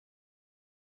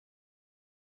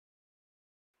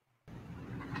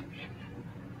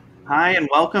Hi, and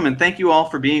welcome, and thank you all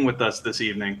for being with us this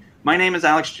evening. My name is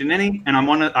Alex Giannini, and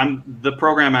I'm the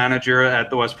program manager at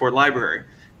the Westport Library.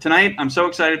 Tonight, I'm so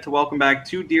excited to welcome back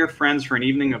two dear friends for an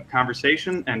evening of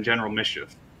conversation and general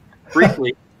mischief.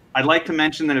 Briefly, I'd like to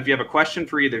mention that if you have a question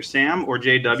for either Sam or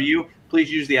JW,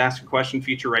 please use the Ask a Question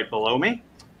feature right below me.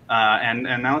 And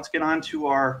now let's get on to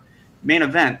our main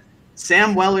event.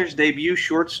 Sam Weller's debut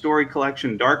short story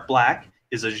collection, Dark Black,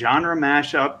 is a genre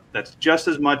mashup that's just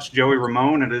as much Joey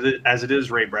Ramone as it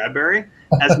is Ray Bradbury,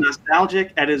 as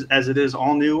nostalgic as it is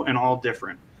all new and all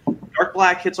different. Dark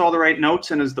Black hits all the right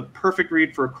notes and is the perfect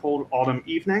read for a cold autumn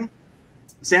evening.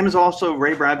 Sam is also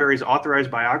Ray Bradbury's authorized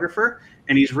biographer,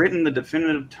 and he's written the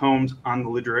definitive tomes on the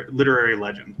literary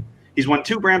legend. He's won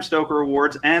 2 Bram Stoker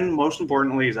Awards, and most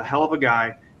importantly, he's a hell of a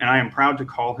guy, and I am proud to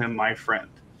call him my friend.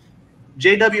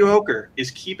 J.W. Ocker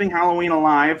is keeping Halloween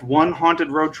alive, one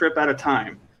haunted road trip at a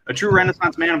time. A true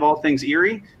Renaissance man of all things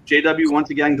eerie, J.W. once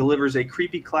again delivers a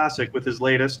creepy classic with his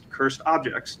latest, Cursed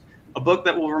Objects, a book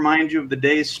that will remind you of the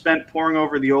days spent poring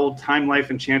over the old Time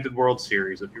Life Enchanted World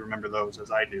series, if you remember those, as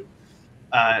I do.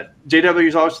 J.W.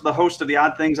 is also the host of the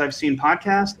Odd Things I've Seen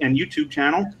podcast and YouTube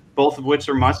channel, both of which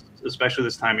are musts, especially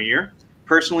this time of year.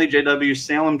 Personally, J.W.'s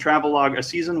Salem travelogue, A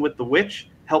Season with the Witch,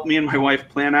 helped me and my wife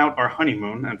plan out our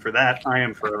honeymoon, and for that, I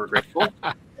am forever grateful.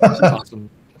 That's awesome.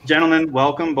 Gentlemen,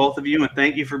 welcome, both of you, and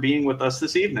thank you for being with us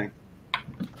this evening.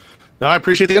 No, I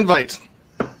appreciate the invite.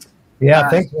 Yeah,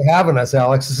 thanks for having us,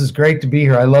 Alex. This is great to be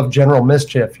here. I love general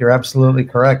mischief. You're absolutely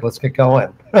correct. Let's get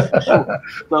going.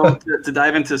 So to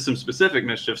dive into some specific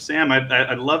mischief, Sam,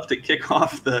 I'd love to kick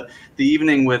off the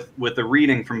evening with a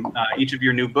reading from each of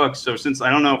your new books. So since I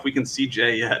don't know if we can see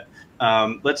Jay yet,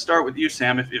 let's start with you,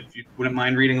 Sam, if you wouldn't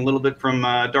mind reading a little bit from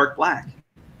Dark Black.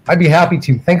 I'd be happy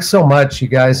to. Thanks so much, you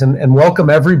guys, and welcome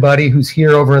everybody who's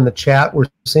here over in the chat. We're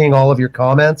seeing all of your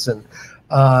comments, and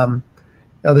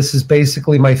this is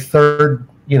basically my third,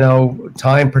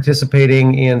 time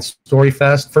participating in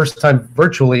StoryFest. First time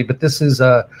virtually, but this is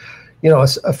a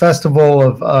festival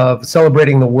of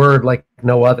celebrating the word like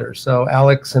no other. So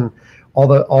Alex and all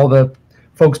the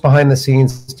folks behind the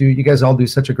scenes, you guys all do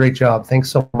such a great job.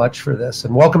 Thanks so much for this,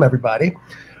 and welcome everybody.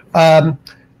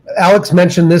 Alex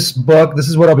mentioned this book. This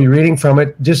is what I'll be reading from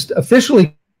it. Just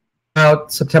officially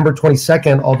out September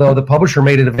 22nd, although the publisher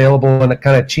made it available in a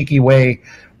kind of cheeky way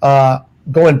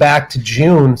going back to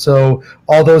June. So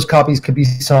all those copies could be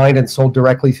signed and sold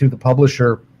directly through the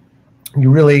publisher. You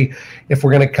really, if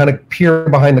we're going to kind of peer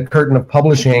behind the curtain of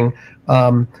publishing,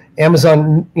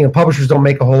 Amazon, publishers don't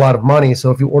make a whole lot of money. So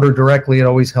if you order directly, it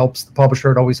always helps the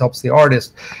publisher. It always helps the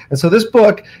artist. And so this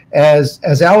book, as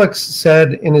Alex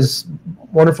said in his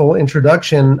wonderful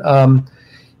introduction,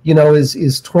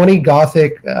 is 20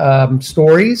 Gothic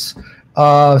stories.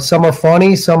 Some are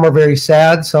funny, some are very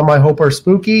sad, some I hope are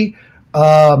spooky.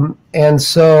 And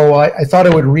so I thought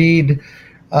I would read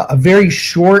a very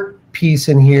short piece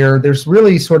in here. There's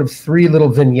really sort of 3 little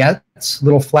vignettes,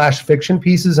 little flash fiction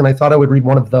pieces, and I thought I would read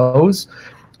one of those.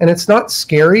 And it's not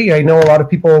scary. I know a lot of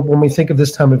people, when we think of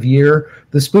this time of year,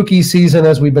 the spooky season,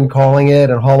 as we've been calling it,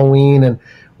 and Halloween, and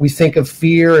we think of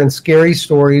fear and scary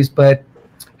stories. But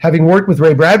having worked with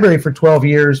Ray Bradbury for 12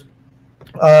 years,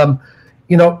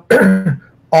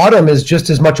 autumn is just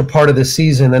as much a part of the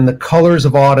season, and the colors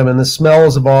of autumn and the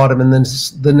smells of autumn and then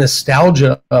the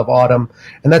nostalgia of autumn.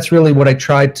 And that's really what I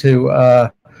tried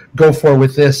to go for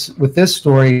with this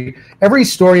story. Every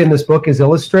story in this book is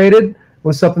illustrated. It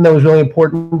was something that was really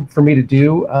important for me to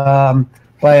do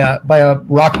by a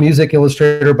rock music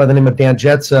illustrator by the name of Dan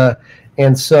Jetza.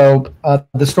 And so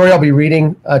the story I'll be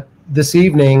reading this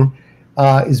evening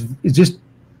is just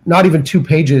not even 2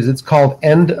 pages. It's called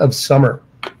End of Summer.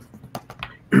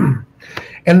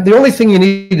 And the only thing you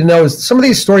need to know is some of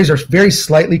these stories are very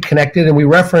slightly connected, and we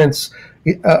reference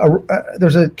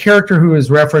there's a character who is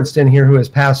referenced in here who has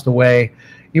passed away.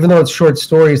 Even though it's short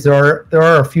stories, there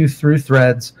are a few through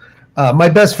threads. My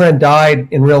best friend died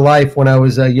in real life when I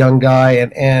was a young guy,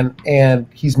 and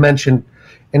he's mentioned,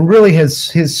 and really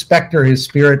his specter, his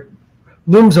spirit,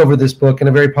 looms over this book in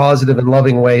a very positive and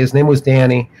loving way. His name was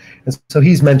Danny, and so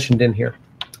he's mentioned in here.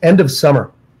 End of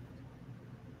Summer.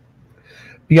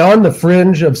 Beyond the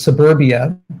fringe of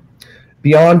suburbia,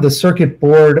 beyond the circuit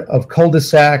board of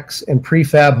cul-de-sacs and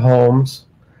prefab homes,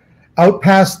 out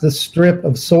past the strip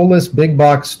of soulless big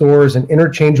box stores and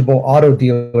interchangeable auto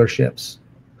dealerships,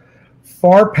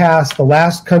 far past the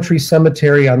last country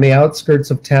cemetery on the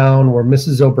outskirts of town where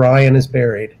Mrs. O'Brien is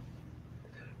buried,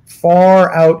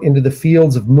 far out into the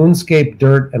fields of moonscape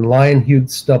dirt and lion-hued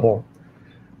stubble,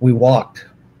 we walked,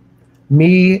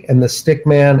 me and the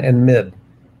stickman and Mib.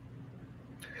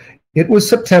 It was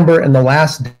September and the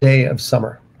last day of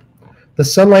summer. The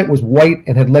sunlight was white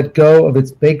and had let go of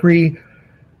its bakery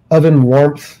oven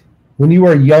warmth. When you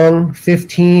are young,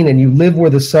 15, and you live where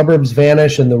the suburbs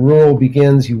vanish and the rural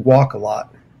begins, you walk a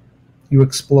lot. You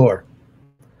explore.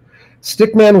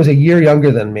 Stickman was a year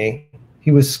younger than me.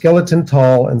 He was skeleton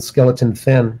tall and skeleton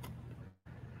thin.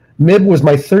 Mib was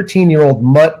my 13-year-old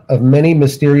mutt of many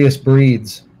mysterious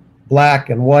breeds, black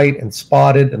and white and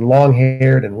spotted and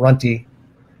long-haired and runty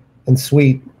and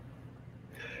sweet.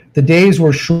 The days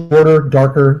were shorter,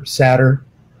 darker, sadder.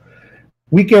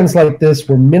 Weekends like this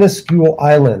were minuscule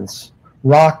islands,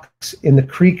 rocks in the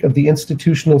creek of the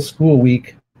institutional school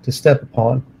week to step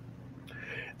upon.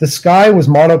 The sky was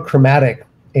monochromatic,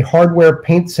 a hardware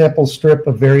paint sample strip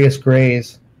of various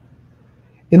grays.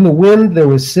 In the wind, there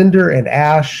was cinder and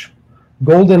ash,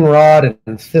 goldenrod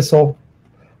and thistle,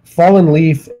 fallen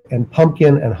leaf and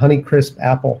pumpkin and honeycrisp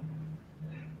apple.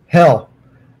 Hell,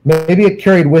 maybe it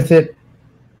carried with it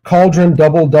cauldron,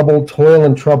 double, toil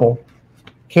and trouble,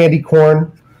 candy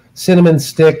corn, cinnamon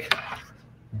stick,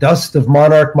 dust of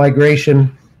monarch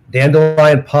migration,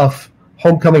 dandelion puff,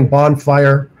 homecoming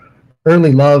bonfire,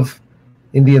 early love,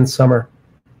 Indian summer.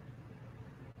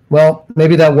 Well,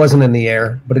 maybe that wasn't in the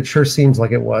air, but it sure seems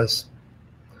like it was.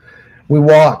 We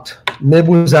walked. Mib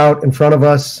was out in front of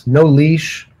us, no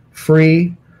leash,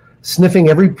 free, sniffing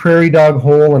every prairie dog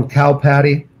hole and cow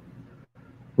patty.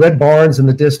 Red barns in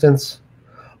the distance.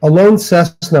 A lone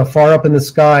Cessna far up in the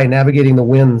sky navigating the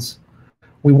winds.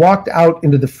 We walked out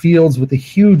into the fields with the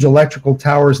huge electrical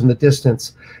towers in the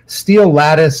distance, steel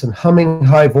lattice and humming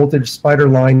high-voltage spider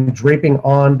line draping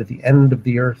on to the end of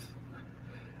the earth.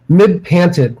 Mib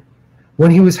panted. When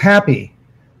he was happy,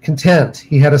 content,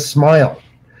 he had a smile,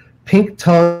 pink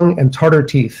tongue and tartar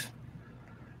teeth.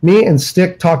 Me and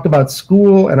Stick talked about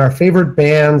school and our favorite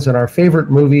bands and our favorite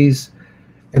movies,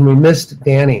 and we missed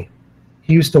Danny.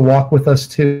 He used to walk with us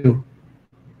too.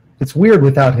 It's weird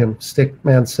without him,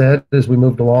 Stickman said as we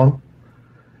moved along.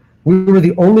 We were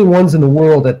the only ones in the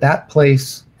world at that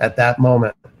place at that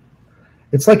moment.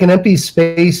 It's like an empty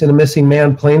space in a missing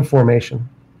man plane formation.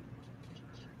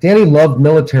 Danny loved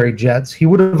military jets. He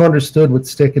would have understood what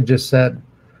Stick had just said.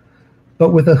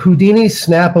 But with a Houdini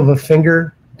snap of a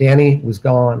finger, Danny was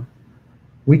gone.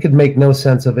 We could make no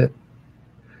sense of it.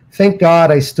 Thank God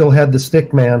I still had the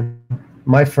Stickman,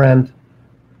 my friend,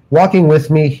 walking with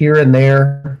me here and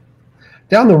there.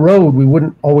 Down the road, we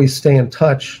wouldn't always stay in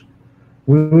touch.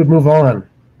 We would move on.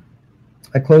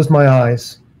 I closed my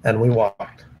eyes and we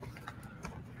walked.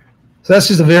 So that's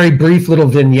just a very brief little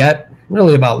vignette,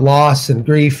 really about loss and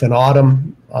grief and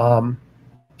autumn.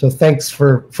 So thanks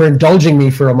for indulging me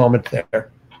for a moment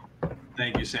there.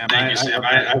 Thank you, Sam.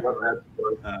 I love that.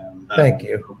 Thank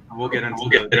you. We'll get into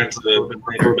the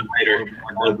later.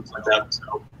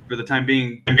 So for the time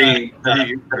being,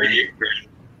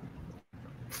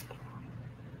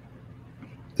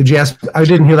 Did you ask? I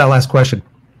didn't hear that last question.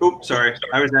 Oops, sorry.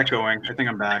 I was echoing. I think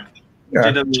I'm back. Yeah.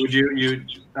 JW, would you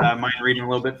mind reading a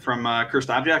little bit from Cursed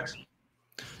Objects?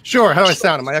 Sure. How do I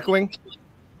sound? Am I echoing?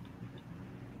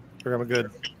 Or am I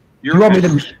good? Do you want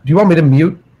me to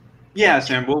mute? Yeah,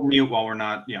 Sam. We'll mute while we're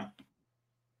not. Yeah.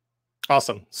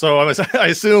 Awesome. So I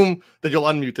assume that you'll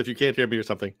unmute if you can't hear me or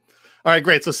something. All right,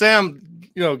 great. So Sam,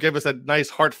 gave us a nice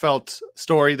heartfelt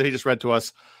story that he just read to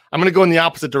us. I'm going to go in the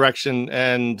opposite direction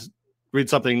and read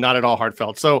something not at all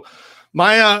heartfelt. So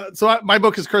my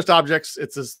book is Cursed Objects.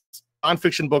 It's a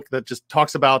nonfiction book that just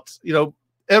talks about,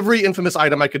 every infamous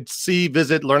item I could see,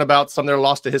 visit, learn about. Some that are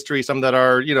lost to history, some that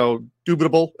are,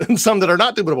 dubitable, and some that are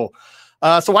not dubitable.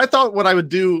 So I thought what I would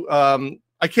do,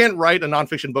 I can't write a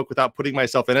nonfiction book without putting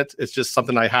myself in it. It's just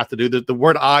something I have to do. The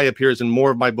word I appears in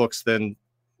more of my books than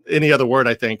any other word,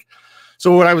 I think.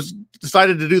 So when I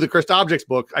decided to do the Cursed Objects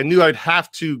book, I knew I'd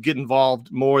have to get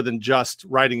involved more than just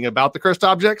writing about the cursed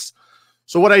objects.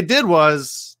 So what I did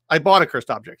was I bought a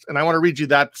cursed object, and I want to read you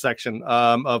that section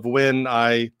of when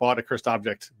I bought a cursed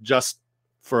object just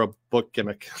for a book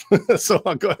gimmick. So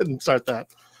I'll go ahead and start that.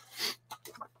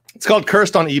 It's called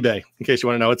Cursed on eBay, in case you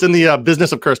want to know. It's in the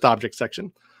Business of Cursed Objects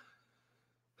section.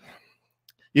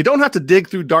 You don't have to dig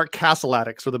through dark castle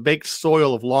attics or the baked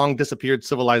soil of long disappeared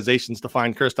civilizations to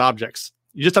find cursed objects.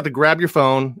 You just have to grab your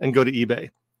phone and go to eBay.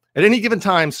 At any given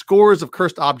time, scores of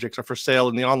cursed objects are for sale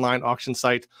in the online auction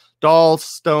site. Dolls,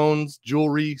 stones,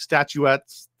 jewelry,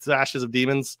 statuettes, ashes of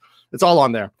demons. It's all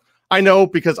on there. I know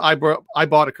because I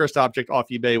bought a cursed object off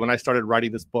eBay when I started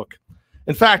writing this book.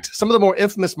 In fact, some of the more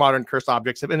infamous modern cursed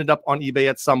objects have ended up on eBay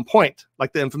at some point,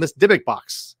 like the infamous Dybbuk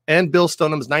box and Bill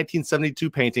Stonham's 1972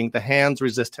 painting, The Hands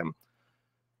Resist Him.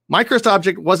 My cursed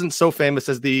object wasn't so famous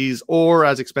as these or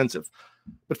as expensive,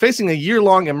 but facing a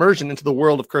year-long immersion into the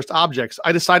world of cursed objects,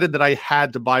 I decided that I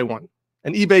had to buy one.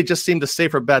 and eBay just seemed a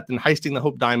safer bet than heisting the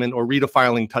Hope Diamond or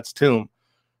redefiling Tut's tomb.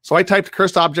 So I typed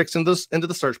cursed objects into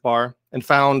the search bar and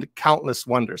found countless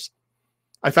wonders.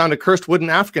 I found a cursed wooden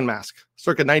African mask,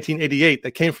 circa 1988,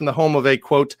 that came from the home of a,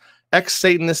 quote,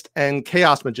 ex-Satanist and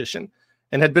chaos magician,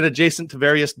 and had been adjacent to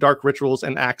various dark rituals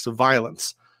and acts of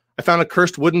violence. I found a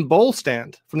cursed wooden bowl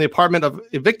stand from the apartment of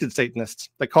evicted Satanists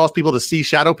that caused people to see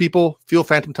shadow people, feel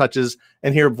phantom touches,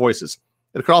 and hear voices.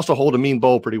 It could also hold a mean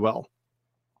bowl pretty well.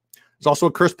 There's also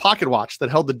a cursed pocket watch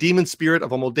that held the demon spirit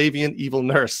of a Moldavian evil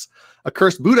nurse, a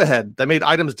cursed Buddha head that made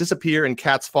items disappear and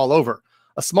cats fall over,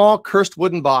 a small cursed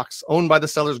wooden box owned by the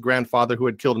seller's grandfather who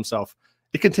had killed himself.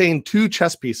 It contained 2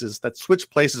 chess pieces that switched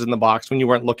places in the box when you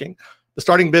weren't looking. The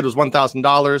starting bid was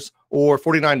 $1,000 or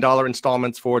 $49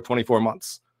 installments for 24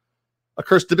 months. A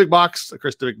cursed Dybbuk box, a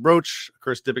cursed Dybbuk brooch, a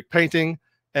cursed Dybbuk painting,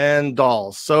 and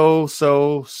dolls. So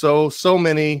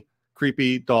many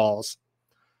creepy dolls.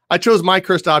 I chose my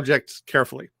cursed object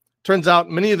carefully. Turns out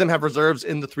many of them have reserves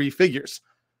in the 3 figures.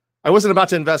 I wasn't about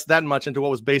to invest that much into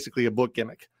what was basically a book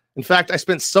gimmick. In fact, I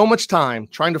spent so much time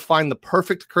trying to find the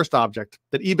perfect cursed object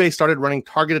that eBay started running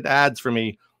targeted ads for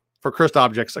me for cursed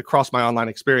objects across my online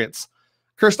experience.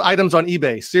 Cursed items on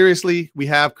eBay. Seriously, we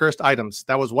have cursed items.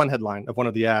 That was one headline of one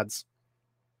of the ads.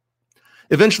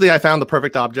 Eventually, I found the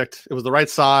perfect object. It was the right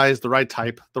size, the right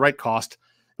type, the right cost.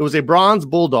 It was a bronze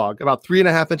bulldog, about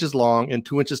 3.5 inches long and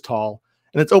 2 inches tall,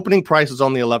 and its opening price was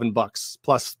only $11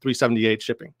 plus $3.78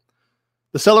 shipping.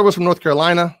 The seller was from North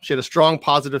Carolina. She had a strong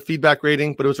positive feedback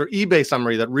rating, but it was her eBay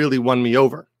summary that really won me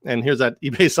over. And here's that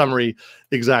eBay summary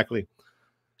exactly.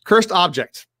 Cursed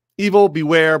object, evil,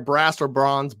 beware, brass or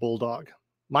bronze bulldog.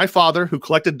 My father, who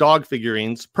collected dog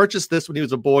figurines, purchased this when he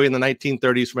was a boy in the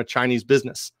 1930s from a Chinese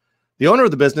business. The owner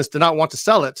of the business did not want to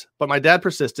sell it, but my dad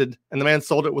persisted, and the man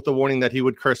sold it with the warning that he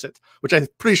would curse it. Which I'm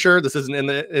pretty sure this isn't in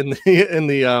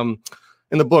the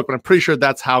book, but I'm pretty sure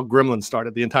that's how Gremlins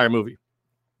started the entire movie.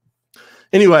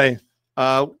 Anyway,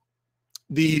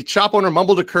 the shop owner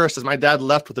mumbled a curse as my dad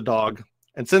left with the dog,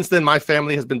 and since then my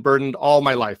family has been burdened all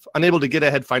my life, unable to get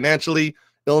ahead financially,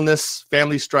 illness,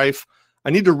 family strife. I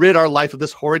need to rid our life of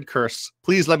this horrid curse.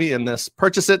 Please let me in this.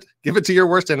 Purchase it, give it to your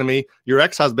worst enemy, your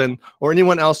ex-husband, or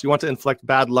anyone else you want to inflict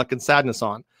bad luck and sadness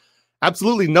on.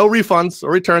 Absolutely no refunds or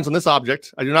returns on this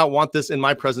object. I do not want this in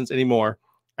my presence anymore.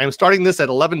 I am starting this at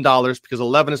 $11 because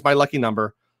 11 is my lucky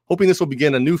number, hoping this will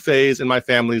begin a new phase in my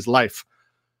family's life.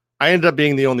 I ended up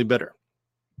being the only bidder.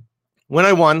 When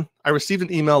I won, I received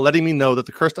an email letting me know that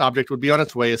the cursed object would be on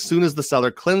its way as soon as the seller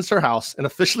cleansed her house and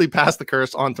officially passed the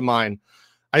curse on to mine.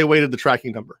 I awaited the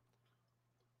tracking number.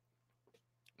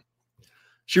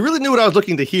 She really knew what I was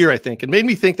looking to hear, I think, and made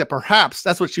me think that perhaps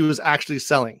that's what she was actually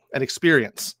selling, an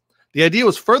experience. The idea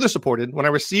was further supported when I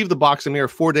received the box a mere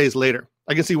 4 days later.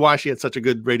 I can see why she had such a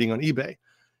good rating on eBay.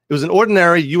 It was an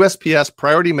ordinary USPS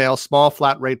priority mail small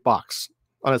flat rate box.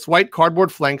 On its white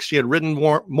cardboard flanks, she had written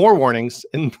more warnings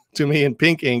to me in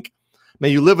pink ink. May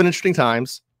you live in interesting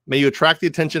times. May you attract the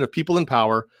attention of people in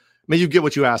power. May you get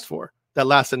what you asked for. That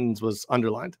last sentence was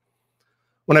underlined.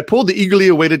 When I pulled the eagerly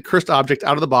awaited cursed object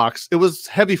out of the box, it was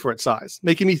heavy for its size,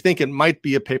 making me think it might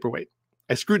be a paperweight.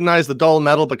 I scrutinized the dull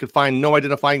metal, but could find no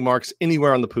identifying marks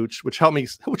anywhere on the pooch, which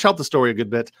helped the story a good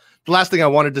bit. The last thing I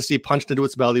wanted to see punched into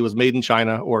its belly was made in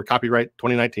China or copyright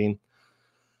 2019.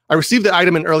 I received the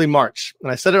item in early March,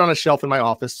 and I set it on a shelf in my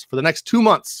office. For the next 2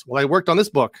 months, while I worked on this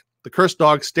book, the cursed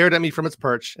dog stared at me from its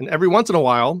perch, and every once in a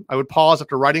while, I would pause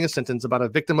after writing a sentence about a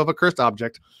victim of a cursed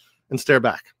object and stare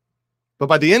back. But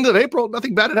by the end of April,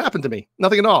 nothing bad had happened to me,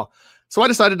 nothing at all. So I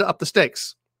decided to up the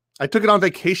stakes. I took it on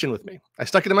vacation with me. I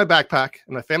stuck it in my backpack,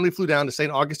 and my family flew down to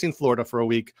St. Augustine, Florida for a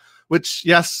week, which,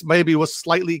 yes, maybe was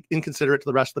slightly inconsiderate to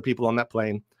the rest of the people on that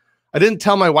plane. I didn't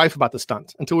tell my wife about the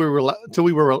stunt until we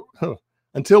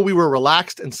were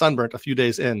relaxed and sunburnt a few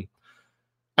days in.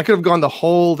 I could have gone the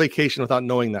whole vacation without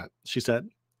knowing that, she said.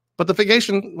 But the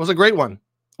vacation was a great one.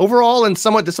 Overall, and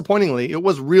somewhat disappointingly, it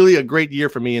was really a great year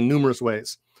for me in numerous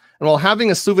ways. And while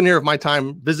having a souvenir of my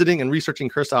time visiting and researching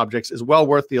cursed objects is well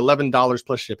worth the $11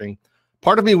 plus shipping,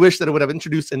 part of me wished that it would have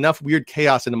introduced enough weird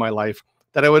chaos into my life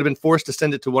that I would have been forced to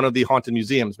send it to one of the haunted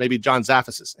museums, maybe John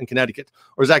Zaffis's in Connecticut,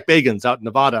 or Zach Bagan's out in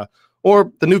Nevada,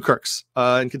 or the Newkirk's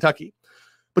in Kentucky.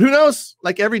 But who knows?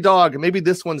 Like every dog, maybe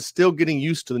this one's still getting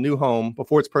used to the new home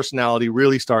before its personality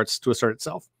really starts to assert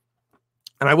itself.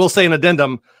 And I will say an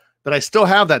addendum that I still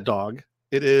have that dog.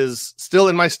 It is still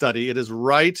in my study. It is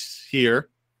right here.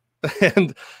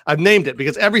 And I've named it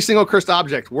because every single cursed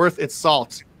object worth its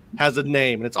salt has a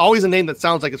name. And it's always a name that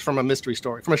sounds like it's from a mystery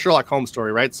story, from a Sherlock Holmes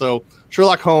story, right? So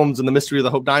Sherlock Holmes and the Mystery of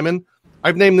the Hope Diamond.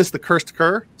 I've named this the Cursed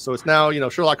Cur. So it's now,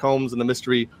 Sherlock Holmes and the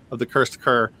Mystery of the Cursed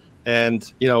Cur.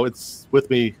 And, it's with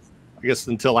me I guess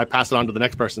until I pass it on to the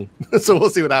next person. So we'll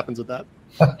see what happens with that.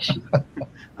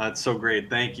 That's so great.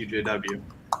 Thank you, JW.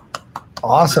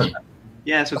 Awesome.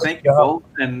 Yeah, so thank you both.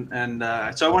 And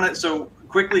so I want to, so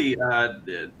quickly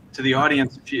to the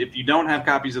audience, if you don't have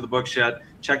copies of the books yet,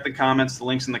 check the comments, the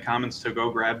links in the comments to go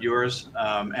grab yours.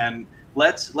 And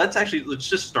let's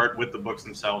just start with the books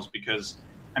themselves, because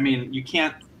I mean, you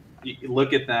can't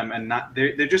look at them and not,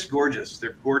 they're just gorgeous.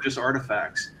 They're gorgeous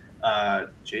artifacts.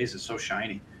 Jay's is so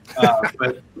shiny.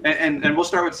 But we'll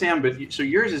start with Sam. But so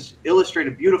yours is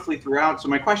illustrated beautifully throughout. So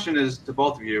my question is to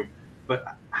both of you,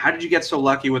 but how did you get so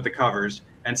lucky with the covers?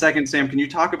 And second, Sam, can you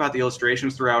talk about the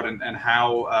illustrations throughout and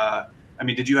how, I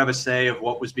mean, did you have a say of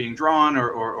what was being drawn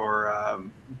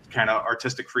or kind of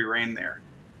artistic free reign there?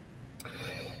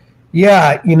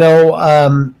 Yeah, you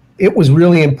know, it was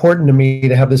really important to me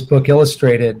to have this book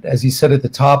illustrated. As you said at the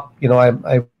top, you know,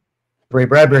 I Ray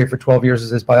Bradbury for 12 years as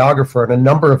his biographer, and a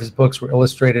number of his books were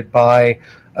illustrated by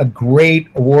a great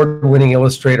award-winning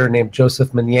illustrator named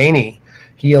Joseph Manani.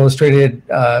 He illustrated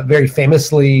very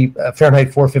famously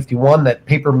Fahrenheit 451, that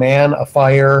Paper Man, A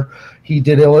Fire. He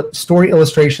did story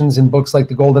illustrations in books like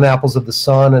The Golden Apples of the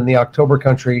Sun and The October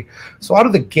Country. So out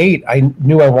of the gate, I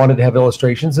knew I wanted to have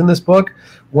illustrations in this book.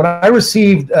 When I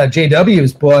received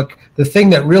JW's book, the thing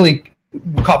that really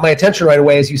caught my attention right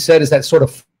away, as you said, is that sort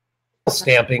of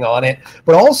stamping on it,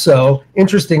 but also,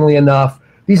 interestingly enough,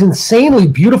 these insanely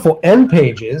beautiful end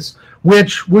pages,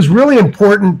 which was really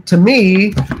important to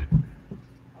me.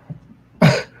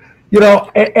 You know,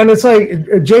 and it's like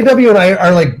JW and I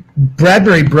are like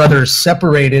Bradbury brothers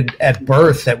separated at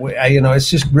birth. That you know, it's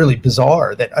just really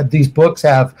bizarre that these books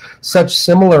have such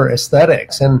similar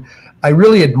aesthetics, and I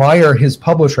really admire his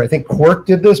publisher. I think Quirk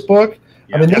did this book.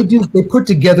 I mean, they put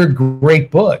together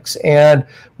great books. And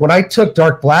when I took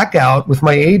Dark Blackout with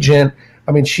my agent,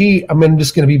 I mean, I'm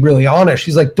just going to be really honest.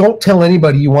 She's like, don't tell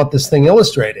anybody you want this thing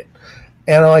illustrated.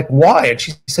 And I'm like, why? And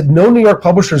she said, no New York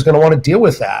publisher is going to want to deal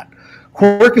with that.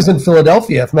 Quirk is in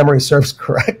Philadelphia, if memory serves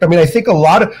correct. I mean, I think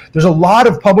there's a lot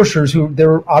of publishers who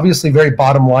they're obviously very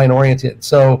bottom line oriented.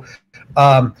 So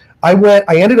I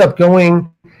ended up going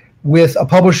with a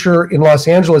publisher in Los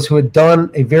Angeles who had done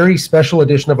a very special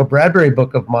edition of a Bradbury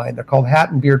book of mine. They're called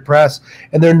Hat and Beard Press,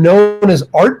 and they're known as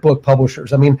art book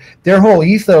publishers. I mean, their whole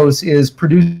ethos is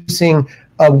producing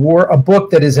a book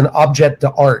that is an object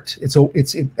to art.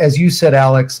 It's as you said,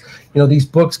 Alex, you know, these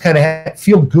books kind of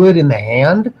feel good in the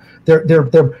hand.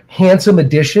 They're handsome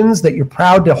editions that you're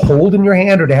proud to hold in your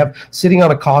hand or to have sitting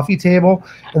on a coffee table.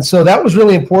 And so that was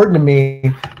really important to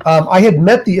me. I had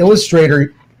met the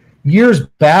illustrator years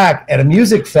back at a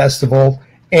music festival,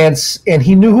 and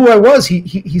he knew who I was.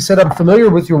 He said, I'm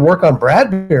familiar with your work on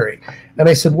Bradbury. And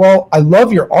I said, well, I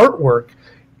love your artwork.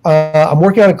 I'm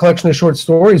working on a collection of short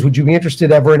stories. Would you be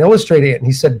interested ever in illustrating it? And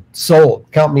he said,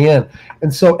 sold, count me in.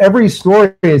 And so every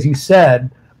story, as you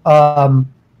said,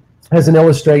 has an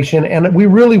illustration, and we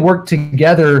really work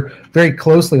together very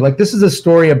closely. Like, this is a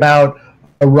story about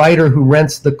a writer who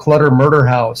rents the Clutter Murder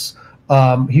House.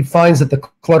 He finds that the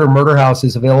Clutter Murder House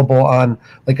is available on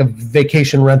like a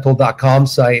vacationrental.com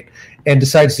site and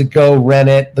decides to go rent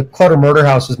it. The Clutter Murder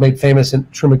House was made famous in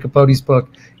Truman Capote's book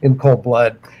In Cold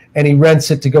Blood, and he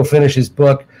rents it to go finish his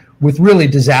book with really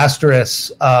disastrous,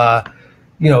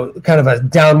 you know, kind of a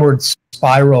downward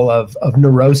spiral of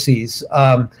neuroses.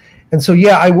 And so,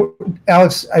 yeah,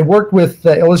 Alex, I worked with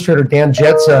illustrator Dan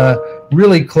Jetza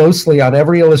really closely on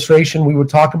every illustration. We would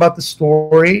talk about the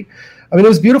story. I mean, it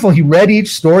was beautiful. He read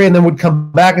each story and then would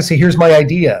come back and say, here's my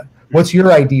idea. What's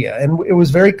your idea? And it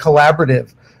was very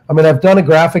collaborative. I mean, I've done a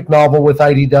graphic novel with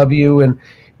IDW. And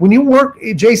when you work,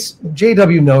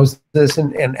 JW knows this,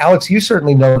 and Alex, you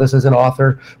certainly know this as an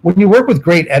author. When you work with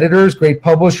great editors, great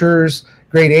publishers,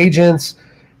 great agents,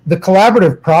 the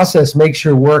collaborative process makes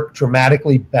your work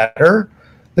dramatically better.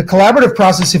 The collaborative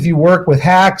process, if you work with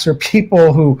hacks or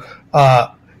people who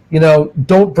you know,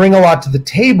 don't bring a lot to the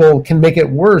table, can make it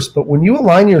worse. But when you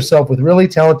align yourself with really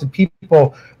talented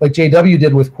people like JW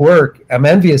did with Quirk, I'm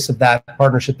envious of that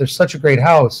partnership. There's such a great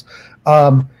house.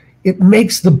 It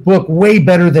makes the book way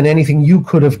better than anything you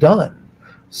could have done.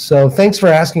 So thanks for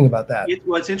asking about that.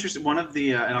 Well, it's interesting. One of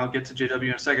the, and I'll get to JW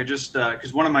in a second, just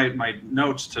because one of my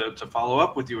notes to follow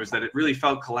up with you is that it really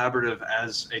felt collaborative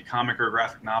as a comic or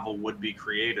graphic novel would be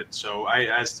created. So I,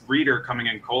 as reader coming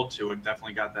in cold to it,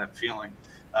 definitely got that feeling.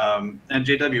 And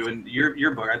JW, in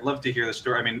your book, I'd love to hear the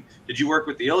story. I mean, did you work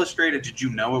with the illustrator? Did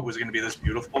you know it was going to be this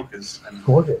beautiful? Because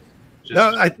gorgeous.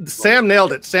 No, Sam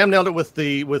nailed it. Sam nailed it with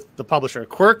the publisher.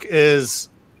 Quirk is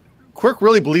Quirk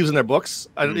really believes in their books.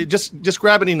 Just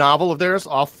grab any novel of theirs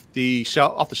off the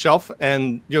shelf,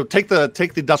 and take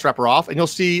the dust wrapper off, and you'll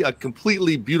see a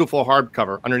completely beautiful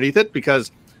hardcover underneath it,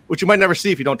 because which you might never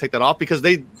see if you don't take that off, because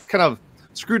they kind of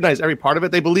scrutinize every part of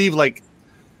it. They believe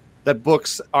that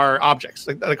books are objects,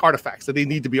 like artifacts, that they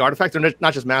need to be artifacts. They're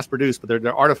not just mass produced, but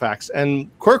they're artifacts. And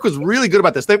Quirk was really good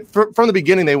about this. From the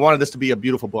beginning, they wanted this to be a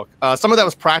beautiful book. Some of that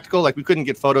was practical, like we couldn't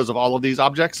get photos of all of these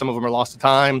objects. Some of them are lost to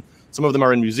time. Some of them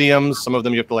are in museums. Some of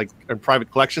them you have to in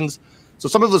private collections. So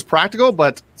some of it was practical,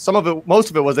 but most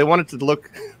of it was they wanted to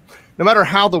look, no matter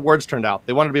how the words turned out,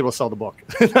 they wanted to be able to sell the book.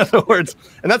 In other words,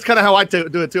 and that's kind of how I do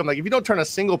it too. I'm like, if you don't turn a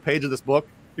single page of this book,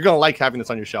 you're going to like having this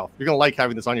on your shelf. You're going to like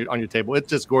having this on your table. It's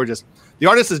just gorgeous. The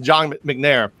artist is John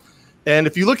McNair. And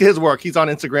if you look at his work, he's on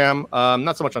Instagram,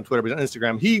 not so much on Twitter, but on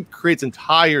Instagram. He creates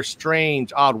entire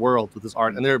strange, odd worlds with his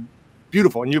art, and they're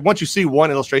beautiful. And once you see one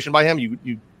illustration by him,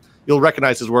 you'll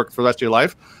recognize his work for the rest of your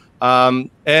life. And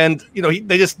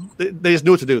they just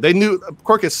knew what to do. They knew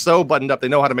Quirk is so buttoned up. They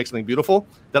know how to make something beautiful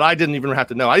that I didn't even have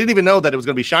to know. I didn't even know that it was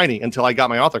going to be shiny until I got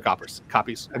my author copies.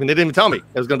 I mean, they didn't even tell me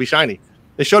it was going to be shiny.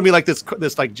 They showed me this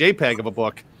JPEG of a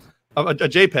book, a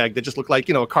JPEG that just looked like,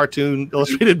 a cartoon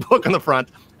illustrated book on the front.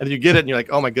 And you get it and you're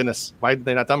like, oh my goodness, why did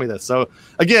they not tell me this? So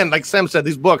again, like Sam said,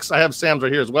 these books, I have Sam's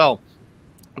right here as well.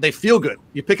 They feel good.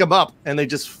 You pick them up and they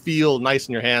just feel nice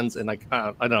in your hands. And I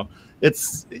don't know, you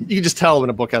can just tell when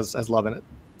a book has love in it.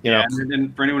 Yeah,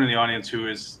 and for anyone in the audience who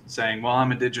is saying, well,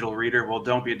 I'm a digital reader, well,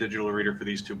 don't be a digital reader for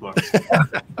these two books.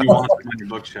 You want them on your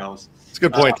bookshelves. It's a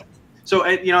good point. So,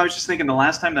 I was just thinking, the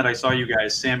last time that I saw you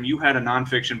guys, Sam, you had a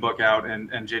nonfiction book out, and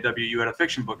JW, you had a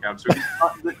fiction book out. So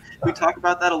we talk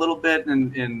about that a little bit,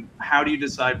 and how do you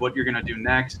decide what you're going to do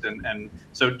next? And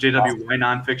so, JW, why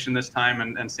nonfiction this time,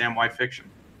 and Sam, why fiction?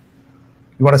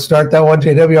 You want to start that one,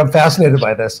 JW? I'm fascinated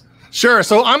by this. Sure.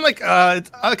 So I'm like a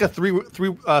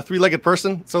three-legged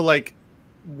person. So I'll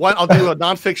do a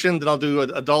nonfiction, then I'll do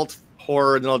an adult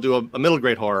horror, then I'll do a middle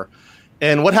grade horror.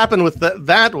 And what happened with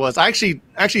that was I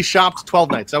actually shopped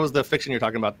 12 Nights. That was the fiction you're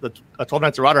talking about, the 12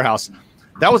 Nights at Rotterhouse.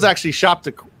 That was actually shopped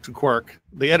to Quirk.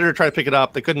 The editor tried to pick it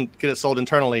up. They couldn't get it sold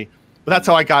internally. But that's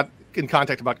how I got in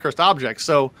contact about Cursed Objects.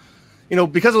 So,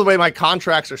 because of the way my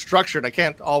contracts are structured, I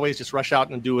can't always just rush out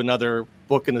and do another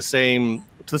book to the same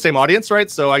audience, right?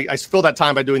 So I fill that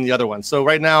time by doing the other one. So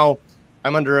right now,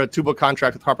 I'm under a 2-book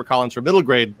contract with HarperCollins for middle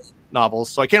grade novels.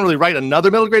 So I can't really write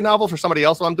another middle grade novel for somebody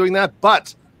else while I'm doing that.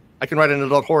 But I can write an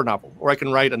adult horror novel, or I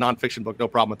can write a nonfiction book, no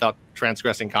problem, without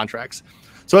transgressing contracts.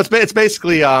 So it's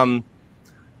basically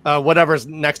whatever's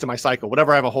next to my cycle,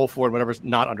 whatever I have a hole for, and whatever's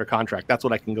not under contract. That's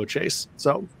what I can go chase.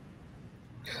 So,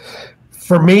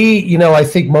 for me, I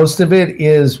think most of it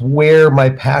is where my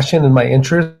passion and my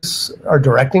interests are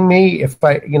directing me. If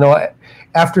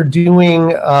after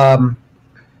doing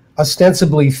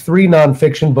ostensibly 3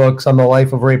 nonfiction books on the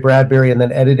life of Ray Bradbury and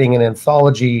then editing an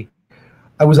anthology,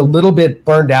 I was a little bit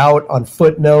burned out on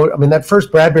Footnote. I mean, that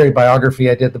first Bradbury biography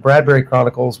I did, the Bradbury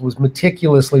Chronicles, was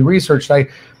meticulously researched. I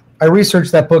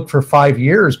researched that book for 5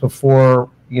 years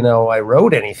before, I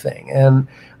wrote anything. And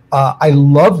I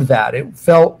loved that. It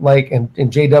felt like, and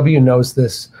JW knows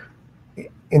this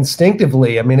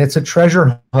instinctively, I mean, it's a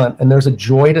treasure hunt, and there's a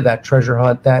joy to that treasure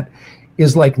hunt that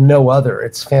is like no other.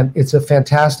 It's a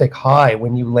fantastic high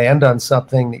when you land on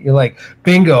something that you're like,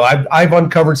 bingo, I've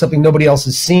uncovered something nobody else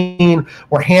has seen,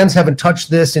 or hands haven't touched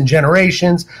this in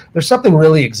generations. There's something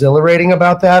really exhilarating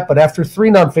about that. But after 3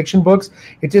 nonfiction books,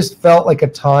 it just felt like a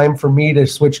time for me to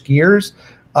switch gears.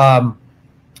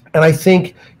 And I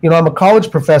think, I'm a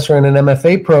college professor in an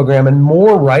MFA program, and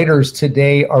more writers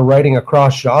today are writing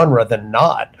across genre than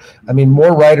not. I mean,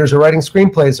 more writers are writing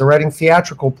screenplays, they're writing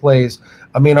theatrical plays.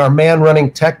 I mean, our man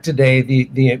running tech today,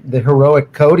 the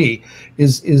heroic Cody,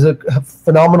 is a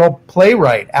phenomenal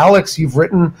playwright. Alex, you've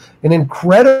written an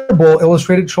incredible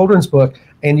illustrated children's book,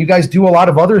 and you guys do a lot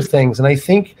of other things. And I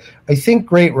think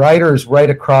great writers write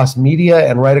across media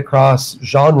and write across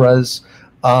genres.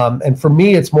 And for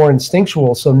me, it's more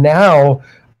instinctual. So now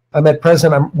I'm at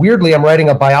present, I'm writing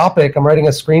a biopic. I'm writing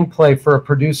a screenplay for a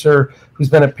producer who's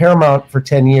been at Paramount for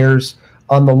 10 years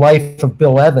on the life of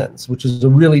Bill Evans, which is a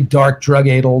really dark,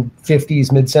 drug-addled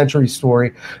 50s, mid-century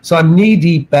story. So I'm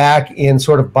knee-deep back in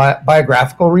sort of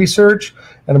biographical research,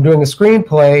 and I'm doing a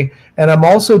screenplay, and I'm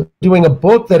also doing a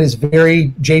book that is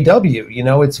very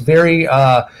JW. It's very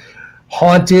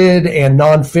haunted and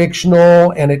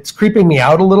non-fictional, and it's creeping me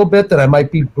out a little bit that I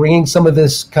might be bringing some of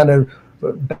this kind of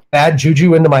bad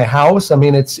juju into my house. I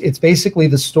mean, it's basically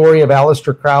the story of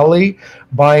Aleister Crowley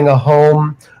buying a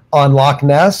home on Loch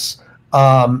Ness,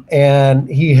 and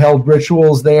he held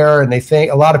rituals there, and they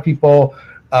think a lot of people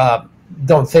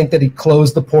don't think that he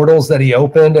closed the portals that he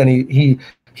opened, and he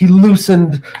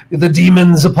loosened the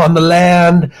demons upon the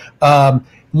land.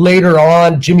 Later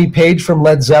on, Jimmy Page from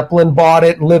Led Zeppelin bought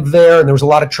it and lived there, and there was a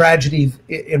lot of tragedy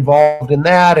involved in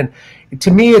that. And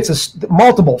to me, it's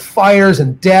multiple fires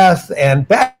and death and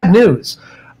bad news.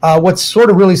 What's sort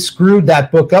of really screwed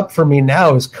that book up for me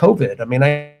now is COVID. I mean,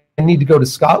 I need to go to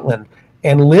Scotland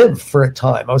and live for a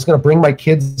time. I was going to bring my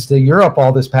kids to Europe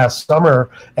all this past summer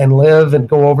and live and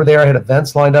go over there. I had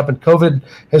events lined up, and COVID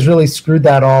has really screwed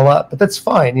that all up. But that's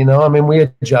fine, you know. I mean, we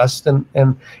adjust, and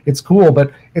it's cool.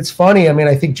 But it's funny. I mean,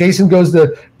 I think JW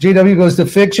goes to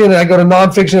fiction, and I go to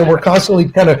nonfiction, and we're constantly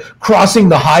kind of crossing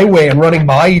the highway and running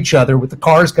by each other with the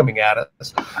cars coming at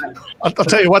us. I'll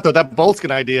tell you what, though, that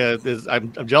Boltzkin idea is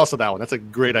I'm jealous of that one. That's a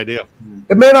great idea.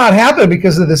 It may not happen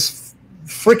because of this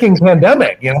freaking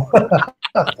pandemic, you know.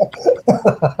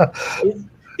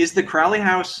 Is the Crowley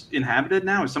house inhabited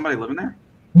now? Is somebody living there?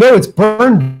 No, it's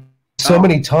burned so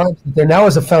many times. There now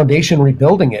is a foundation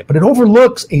rebuilding it, but it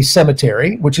overlooks a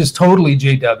cemetery, which is totally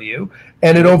JW,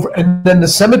 and then the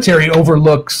cemetery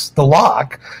overlooks the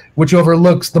lock, which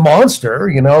overlooks the monster,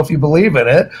 you know, if you believe in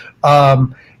it.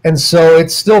 And so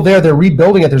it's still there. They're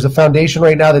rebuilding it. There's a foundation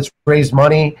right now that's raised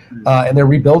money, and they're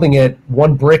rebuilding it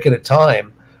one brick at a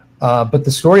time. But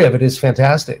the story of it is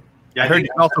fantastic. Yeah, I heard you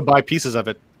can also buy pieces of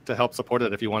it to help support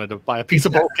it if you wanted to buy a piece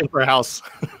of Boltzkin for a house,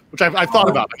 which I've thought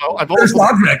about. There's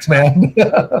objects, man.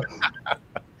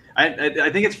 I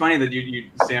think it's funny that you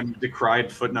Sam decried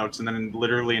footnotes, and then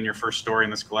literally in your first story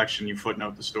in this collection, you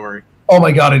footnote the story. Oh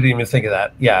my God, I didn't even think of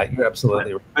that. Yeah, you're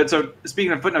absolutely right. But so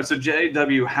speaking of footnotes, so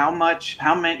JW,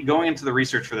 how many going into the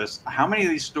research for this? How many of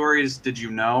these stories did you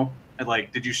know? And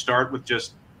like, did you start with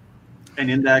just an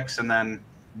index and then?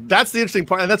 That's the interesting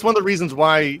part, and that's one of the reasons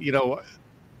why, you know,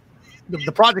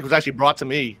 the project was actually brought to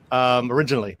me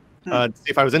originally to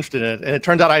see if I was interested in it, and it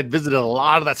turned out I had visited a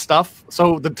lot of that stuff.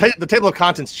 So the table of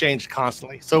contents changed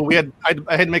constantly. So I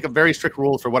had to make a very strict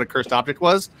rules for what a cursed object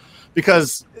was,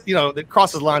 because, you know, it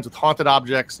crosses lines with haunted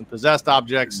objects and possessed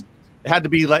objects. It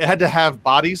had to have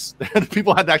bodies.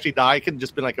 People had to actually die. It couldn't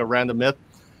just be like a random myth.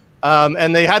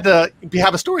 And they had to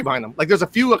have a story behind them. Like, there's a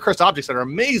few cursed objects that are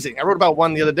amazing. I wrote about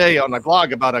one the other day on my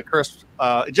blog about a cursed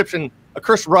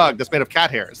cursed rug that's made of cat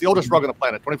hair. It's the oldest rug on the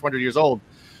planet, 2,400 years old.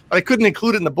 But I couldn't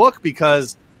include it in the book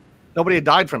because nobody had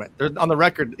died from it. They're on the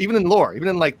record, even in lore, even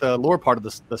in like the lore part of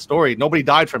the story, nobody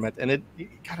died from it. And you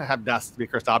gotta have death to be a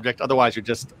cursed object. Otherwise, you're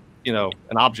just, you know,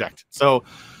 an object. So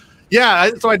yeah,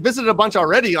 so I visited a bunch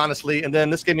already, honestly, and then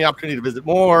this gave me the opportunity to visit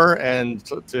more and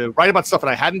to write about stuff that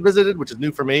I hadn't visited, which is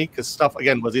new for me, because stuff,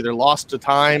 again, was either lost to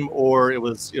time or it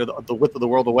was, you know, the width of the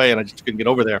world away, and I just couldn't get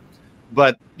over there.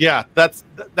 But yeah, that's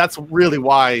really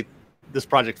why this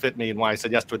project fit me and why I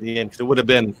said yes to it in the end, because it would have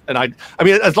been, and I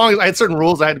mean, as long as I had certain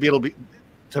rules, I had to be able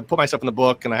to put myself in the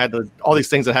book, and I had all these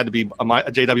things that had to be a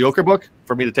J.W. Ocker book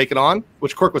for me to take it on,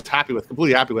 which Cork was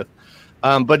completely happy with.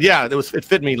 But yeah, it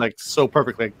fit me like so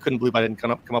perfectly. I couldn't believe I didn't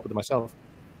come up with it myself.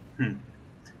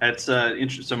 That's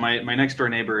interesting. So my next door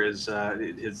neighbor is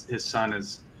his son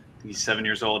he's 7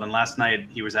 years old, and last night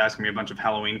he was asking me a bunch of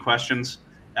Halloween questions.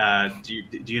 Do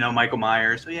you know Michael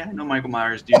Myers? Oh yeah, I know Michael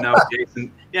Myers. Do you know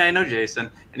Jason? Yeah, I know Jason.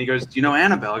 And he goes, do you know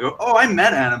Annabelle? I go, oh, I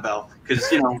met Annabelle, because,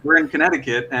 you know, we're in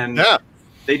Connecticut, and yeah.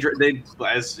 They,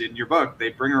 as in your book, they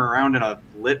bring her around in a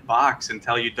lit box and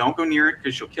tell you don't go near it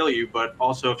because she'll kill you. But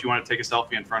also, if you want to take a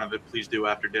selfie in front of it, please do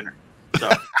after dinner. So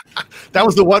that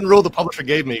was the one rule the publisher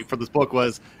gave me for this book,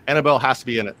 was Annabelle has to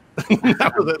be in it.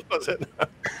 That was it.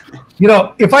 You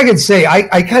know, if I could say,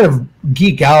 I kind of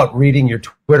geek out reading your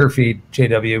Twitter feed,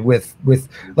 JW, with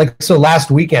like, so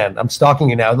last weekend, I'm stalking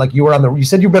you now. Like, you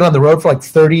said you've been on the road for like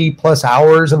 30 plus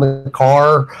hours in the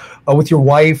car with your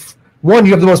wife. One,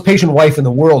 you have the most patient wife in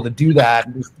the world to do that,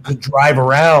 to drive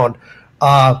around.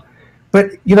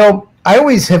 But, you know, I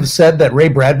always have said that Ray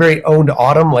Bradbury owned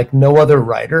autumn like no other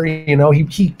writer. You know,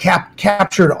 he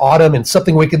captured autumn in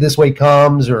Something Wicked This Way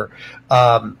Comes, or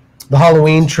The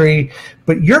Halloween Tree.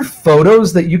 But your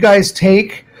photos that you guys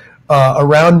take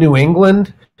around New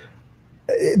England,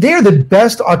 they are the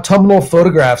best autumnal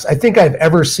photographs I think I've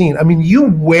ever seen. I mean, you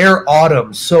wear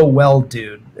autumn so well,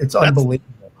 dude. It's unbelievable.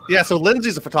 Yeah, so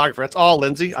Lindsay's a photographer. It's all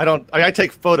Lindsay. I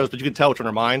take photos, but you can tell which one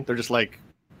are mine. They're just like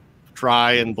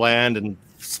dry and bland and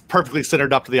perfectly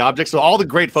centered up to the object. So all the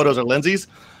great photos are Lindsay's.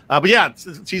 But yeah,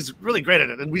 she's really great at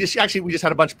it. And we just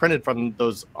had a bunch printed from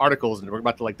those articles, and we're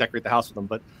about to like decorate the house with them.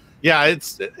 But yeah,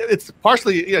 it's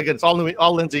partially, again, it's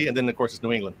all Lindsay, and then of course it's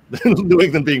New England. New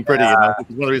England being pretty, which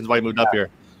is one of the reasons why I moved up here.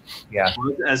 Yeah.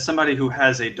 As somebody who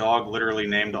has a dog literally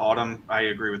named Autumn, I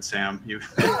agree with Sam.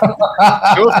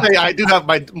 I will say I do have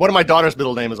one of my daughter's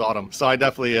middle name is Autumn, so I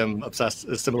definitely am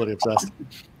obsessed, similarly obsessed.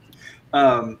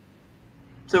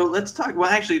 So let's talk. Well,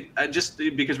 actually, just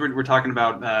because we're talking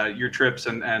about your trips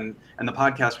and the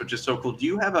podcast, which is so cool. Do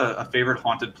you have a favorite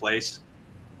haunted place?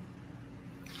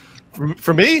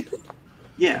 For me?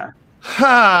 Yeah.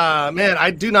 Man,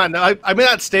 I do not know. I'm in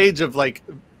that stage of like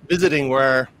visiting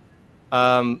where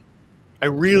I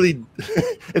really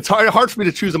it's hard for me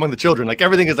to choose among the children. Like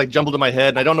everything is like jumbled in my head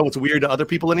and I don't know what's weird to other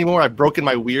people anymore. I've broken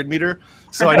my weird meter.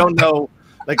 So I don't know,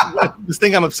 like this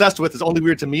thing I'm obsessed with is only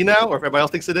weird to me now, or if everybody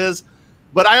else thinks it is.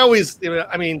 But I always,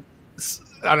 I mean,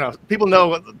 I don't know. People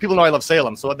know I love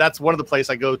Salem, so that's one of the places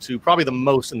I go to probably the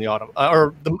most in the autumn.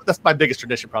 That's my biggest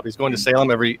tradition. Probably is going to Salem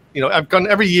I've gone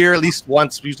every year at least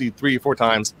once, usually 3 or 4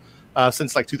 times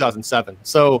since like 2007.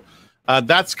 So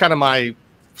that's kind of my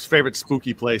favorite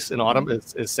spooky place in autumn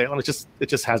is Salem. It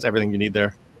just has everything you need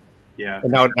there. Yeah.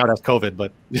 And now it has COVID,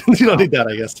 but you don't need that,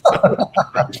 I guess.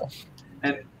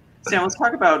 And Sam, let's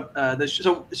talk about this.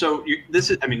 So this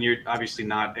is, I mean, you're obviously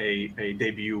not a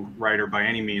debut writer by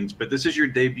any means, but this is your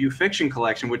debut fiction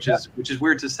collection, which is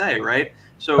weird to say, right?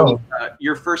 So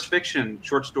your first fiction,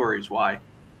 short stories, why?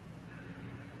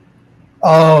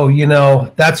 Oh,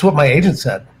 that's what my agent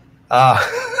said. I'm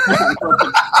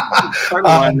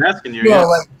asking you.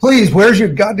 Like, please, where's your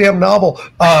goddamn novel?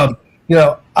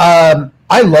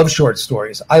 I love short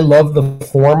stories. I love the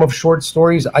form of short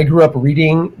stories. I grew up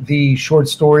reading the short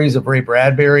stories of Ray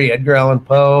Bradbury, Edgar Allan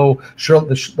Poe.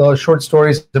 The short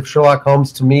stories of Sherlock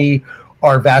Holmes, to me,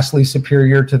 are vastly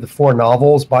superior to the 4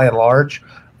 novels by and large.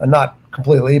 Not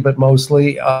completely, but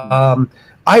mostly.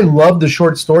 I love the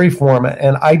short story form,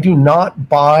 and I do not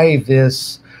buy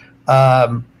this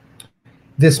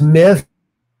this myth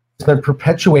that's been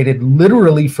perpetuated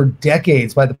literally for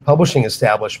decades by the publishing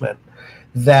establishment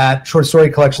that short story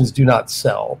collections do not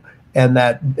sell, and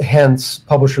that hence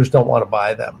publishers don't want to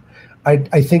buy them.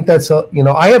 I think that's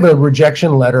I have a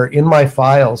rejection letter in my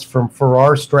files from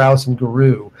Farrar, Straus, and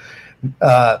Giroux,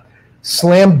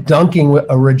 slam dunking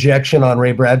a rejection on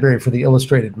Ray Bradbury for The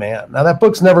Illustrated Man. Now that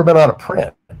book's never been out of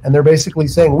print, and they're basically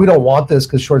saying we don't want this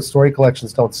because short story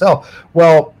collections don't sell.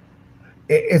 Well,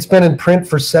 it's been in print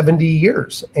for 70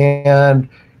 years, and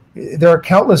there are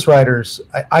countless writers.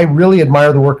 I really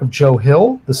admire the work of Joe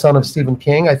Hill, the son of Stephen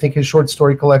King. I think his short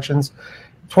story collections,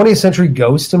 20th Century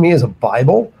Ghost to me is a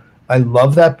Bible. I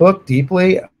love that book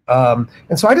deeply. And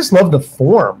so I just love the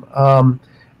form.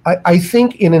 I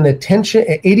think in an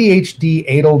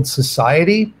ADHD-addled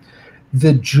society,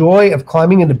 the joy of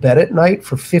climbing into bed at night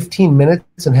for 15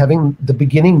 minutes and having the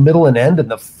beginning, middle, and end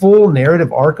and the full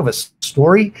narrative arc of a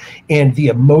story and the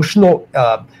emotional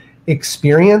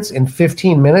experience in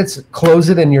 15 minutes, close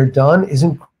it and you're done, is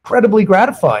incredibly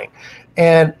gratifying.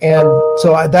 And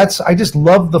so I just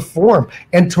love the form.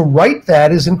 And to write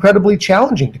that is incredibly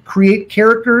challenging, to create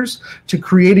characters, to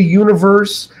create a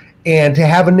universe, and to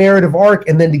have a narrative arc,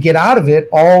 and then to get out of it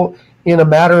all in a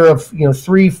matter of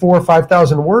 3, 4,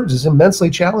 5,000 words is immensely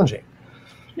challenging.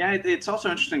 Yeah, it's also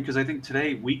interesting because I think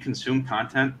today we consume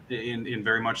content in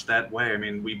very much that way. I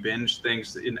mean, we binge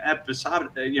things in episodes,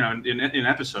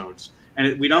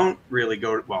 and we don't really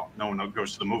go. Well, no one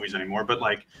goes to the movies anymore. But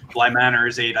like Bly Manor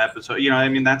is 8 episodes. I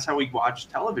mean, that's how we watch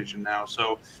television now.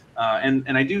 So,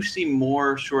 and I do see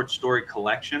more short story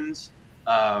collections,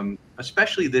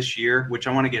 especially this year, which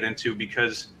I want to get into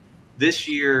because this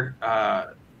year,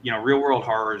 real world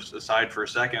horrors aside for a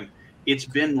second, it's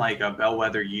been like a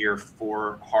bellwether year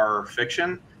for horror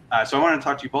fiction. So I want to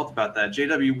talk to you both about that.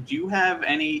 JW, do you have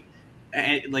any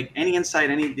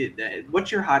insight?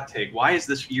 What's your hot take? Why has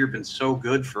this year been so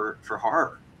good for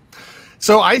horror?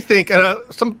 So I think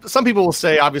some people will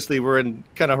say, obviously, we're in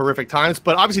kind of horrific times,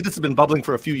 but obviously this has been bubbling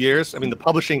for a few years. I mean, the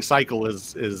publishing cycle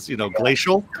is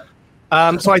glacial.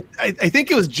 So I think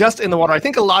it was just in the water. I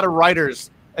think a lot of writers,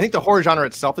 I think the horror genre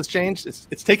itself has changed.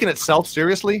 It's taken itself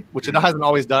seriously, which it hasn't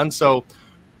always done. So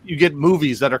you get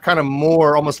movies that are kind of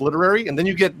more almost literary, and then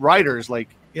you get writers like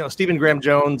Stephen Graham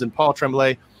Jones and Paul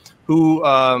Tremblay, who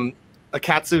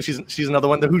Akatsu, she's another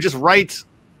one who just writes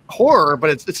horror, but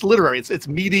it's literary. It's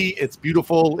meaty, it's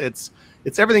beautiful, it's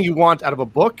everything you want out of a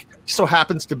book. It just so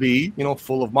happens to be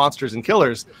full of monsters and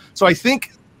killers. So I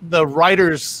think the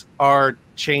writers are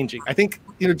changing. I think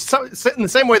in the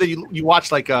same way that you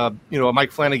watch like a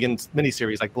Mike Flanagan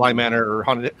miniseries like Bly Manor or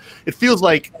Haunted, it feels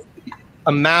like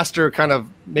a master kind of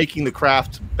making the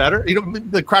craft better.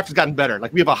 The craft has gotten better.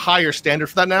 Like we have a higher standard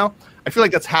for that now. I feel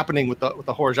like that's happening with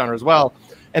the horror genre as well,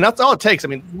 and that's all it takes. I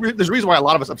mean, there's a reason why a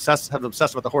lot of us have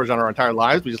obsessed with the horror genre our entire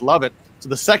lives. We just love it. So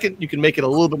the second you can make it a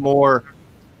little bit more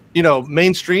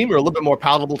mainstream or a little bit more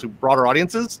palatable to broader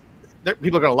audiences,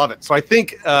 people are going to love it. So I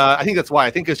think that's why.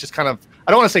 I think it's just kind of,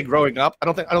 I don't want to say growing up. I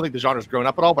don't think the genre's grown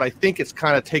up at all, but I think it's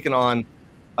kind of taken on,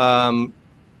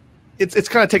 it's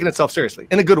kind of taken itself seriously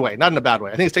in a good way, not in a bad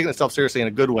way. I think it's taken itself seriously in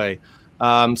a good way.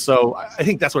 So I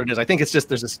think that's what it is. I think it's just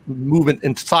there's this movement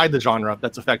inside the genre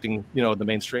that's affecting the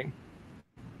mainstream.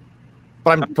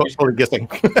 But I'm totally guessing.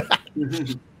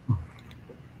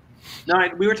 No,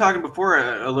 we were talking before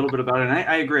a little bit about it, and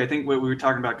I agree. I think we were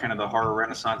talking about kind of the horror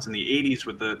renaissance in the 80s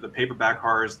with the paperback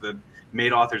horrors that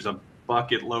made authors a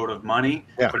bucket load of money.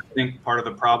 Yeah. But I think part of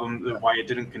the problem why it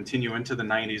didn't continue into the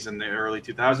 90s and the early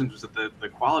 2000s was that the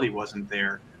quality wasn't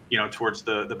there, towards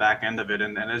the back end of it.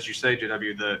 And as you say,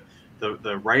 JW,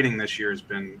 the writing this year has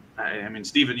been, I mean,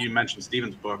 Stephen, you mentioned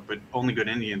Stephen's book, but Only Good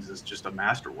Indians is just a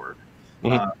masterwork.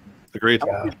 Mm-hmm. Agreed.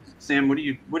 Sam, what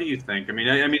do you think? I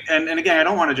mean, and again, I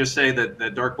don't want to just say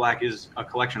that Dark Black is a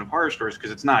collection of horror stories,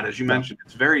 because it's not. As you mentioned,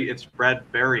 it's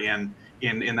Bradbury in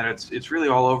that it's really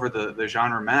all over the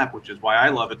genre map, which is why I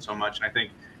love it so much. And I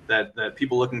think that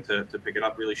people looking to pick it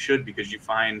up really should, because you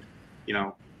find,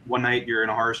 one night you're in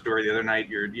a horror story, the other night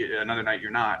another night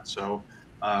you're not. So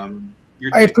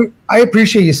I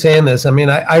appreciate you saying this. I mean,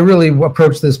 I really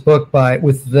approach this book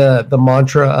with the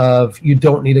mantra of, you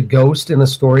don't need a ghost in a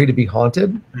story to be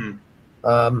haunted.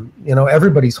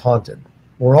 Everybody's haunted.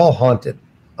 We're all haunted.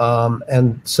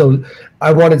 And so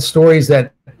I wanted stories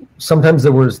that sometimes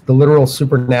there was the literal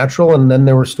supernatural, and then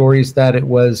there were stories that it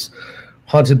was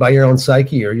haunted by your own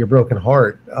psyche or your broken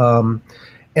heart.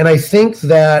 And I think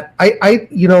that I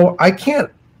can't,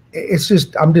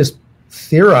 I'm just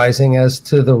theorizing as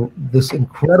to this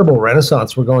incredible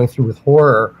renaissance we're going through with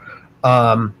horror.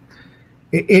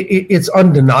 It's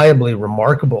undeniably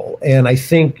remarkable, and I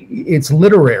think it's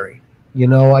literary.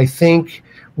 I think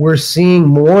we're seeing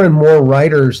more and more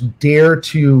writers dare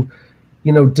to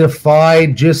defy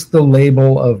just the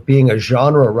label of being a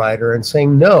genre writer and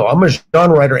saying, no, I'm a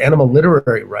genre writer and I'm a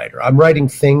literary writer. I'm writing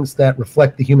things that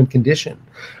reflect the human condition.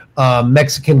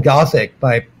 Mexican Gothic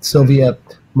by Sylvia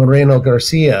Moreno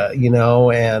Garcia,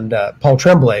 and Paul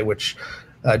Tremblay, which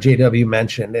JW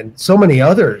mentioned, and so many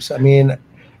others. I mean,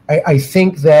 I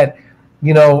think that,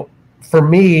 for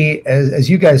me, as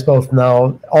you guys both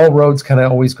know, all roads kind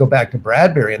of always go back to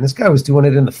Bradbury, and this guy was doing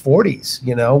it in the 40s,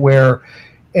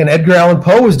 and Edgar Allan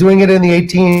Poe was doing it in the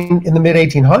mid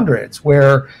 1800s,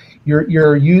 where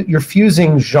you're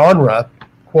fusing genre,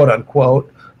 quote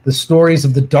unquote, the stories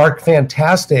of the dark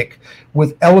fantastic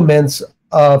with elements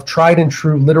of tried and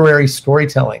true literary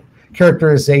storytelling,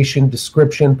 characterization,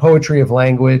 description, poetry of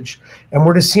language, and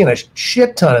we're just seeing a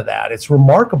shit ton of that. It's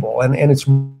remarkable, and it's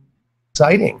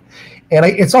exciting. And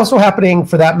it's also happening,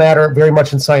 for that matter, very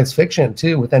much in science fiction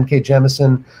too, with N.K.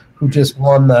 Jemisin, who just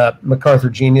won the MacArthur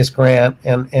Genius Grant,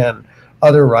 and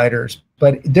other writers.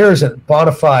 But there's a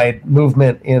bona fide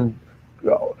movement in,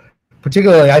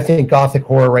 particularly, I think, Gothic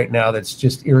horror right now that's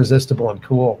just irresistible and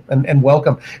cool and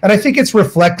welcome. And I think it's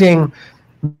reflecting,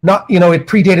 not, it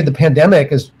predated the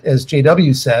pandemic, as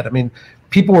JW said. I mean,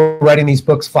 people were writing these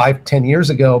books 5-10 years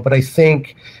ago, but I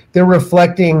think they're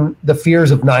reflecting the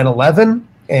fears of 9/11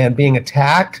 and being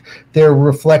attacked. They're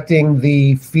reflecting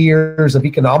the fears of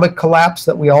economic collapse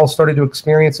that we all started to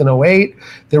experience in 2008.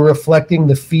 They're reflecting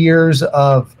the fears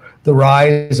of the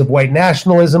rise of white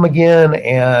nationalism again,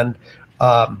 and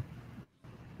and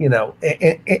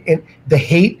the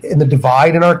hate and the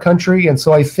divide in our country. And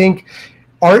so I think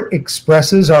art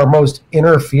expresses our most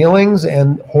inner feelings,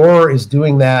 and horror is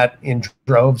doing that in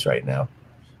droves right now.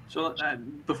 So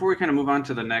before we kind of move on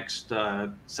to the next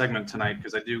segment tonight,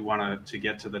 because I do want to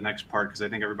get to the next part, because I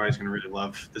think everybody's going to really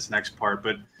love this next part.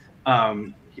 But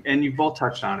and you both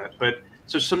touched on it. But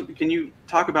so can you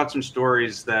talk about some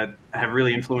stories that have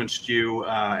really influenced you,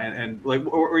 and like,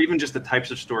 or even just the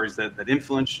types of stories that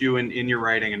influenced you in your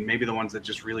writing, and maybe the ones that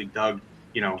just really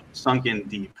sunk in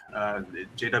deep.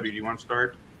 JW, do you want to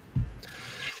start?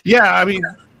 Yeah, I mean,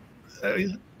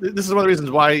 this is one of the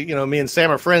reasons why me and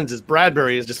Sam are friends. Is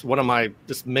Bradbury is just one of my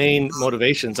main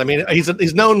motivations. I mean,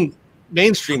 he's known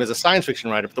mainstream as a science fiction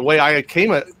writer, but the way I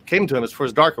came to him is for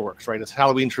his darker works, right? His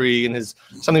Halloween Tree and his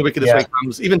Something Wicked This Way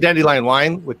Comes, even Dandelion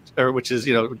Wine, which is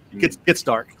gets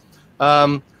dark.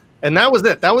 And that was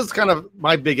it. That was kind of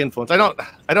my big influence. I'm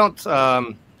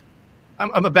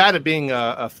bad at being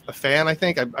a fan. I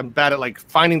think I'm bad at like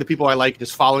finding the people I like,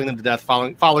 just following them to death,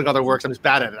 following other works. I'm just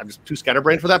bad at it. I'm just too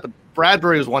scatterbrained for that. But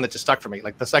Bradbury was one that just stuck for me.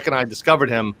 Like the second I discovered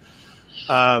him,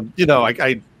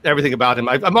 I everything about him.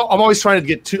 I'm always trying to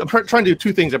get to. I'm trying to do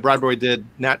two things that Bradbury did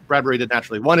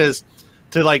naturally. One is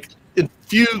to like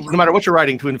infuse, no matter what you're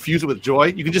writing, to infuse it with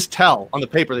joy. You can just tell on the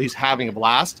paper that he's having a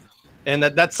blast. And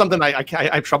that's something I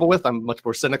have trouble with. I'm much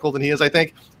more cynical than he is, I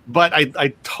think. But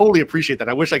I totally appreciate that.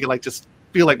 I wish I could like just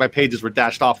feel like my pages were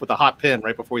dashed off with a hot pin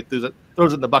right before he throws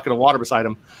it in the bucket of water beside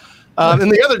him.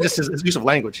 And the other just his use of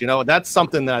language. That's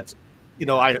something that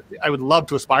I would love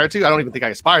to aspire to. I don't even think I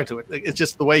aspire to it. It's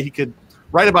just the way he could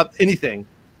write about anything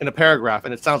in a paragraph,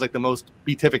 and it sounds like the most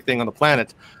beatific thing on the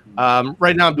planet.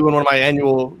 Right now I'm doing one of my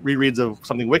annual rereads of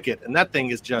something Wicked, and that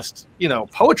thing is just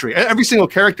poetry. Every single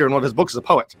character in one of his books is a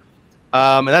poet.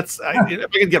 And that's if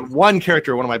I could get one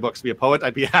character in one of my books to be a poet,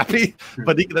 I'd be happy.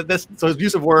 But so his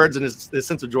use of words and his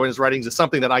sense of joy in his writings is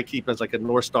something that I keep as like a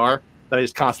North Star that I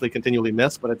just constantly, continually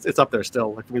miss. But it's up there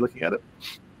still, like for me looking at it.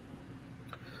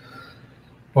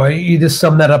 Boy, you just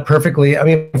summed that up perfectly. I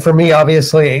mean, for me,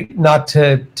 obviously, not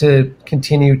to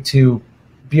continue to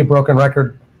be a broken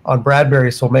record on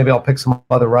Bradbury, so maybe I'll pick some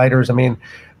other writers. I mean,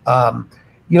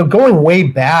 going way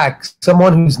back,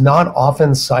 someone who's not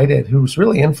often cited, who's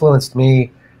really influenced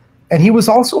me, and he was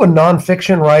also a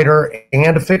nonfiction writer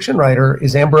and a fiction writer,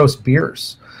 is Ambrose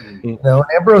Bierce.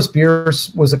 Ambrose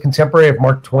Bierce was a contemporary of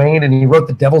Mark Twain, and he wrote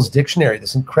The Devil's Dictionary,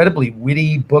 this incredibly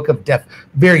witty book of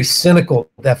very cynical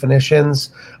definitions.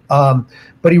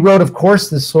 But he wrote, of course,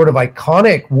 this sort of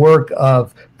iconic work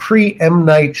of pre-M.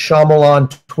 Night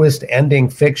Shyamalan twist ending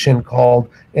fiction called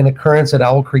An Occurrence at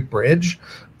Owl Creek Bridge,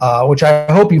 which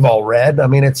I hope you've all read. I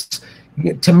mean,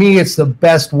 to me, it's the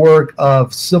best work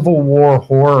of Civil War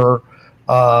horror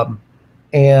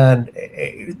and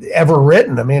ever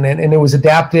written. I mean, and it was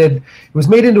adapted. It was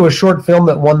made into a short film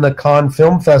that won the Cannes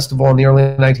Film Festival in the early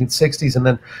 1960s. And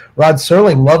then Rod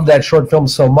Serling loved that short film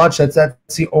so much that's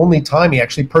the only time he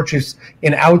actually purchased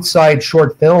an outside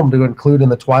short film to include in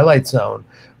the Twilight Zone.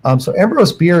 So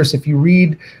Ambrose Bierce, if you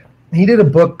read, he did a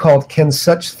book called Can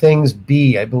Such Things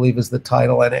Be, I believe is the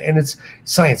title. And it's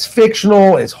science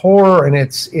fictional, it's horror, and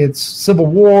it's Civil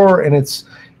War, and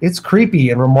it's creepy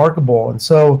and remarkable. And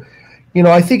so,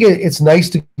 I think it's nice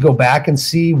to go back and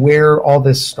see where all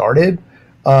this started.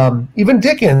 Even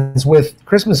Dickens with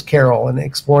Christmas Carol and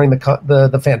exploring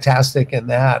the fantastic in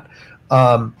that.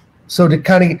 So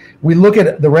we look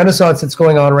at the Renaissance that's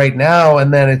going on right now,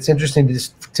 and then it's interesting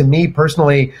to me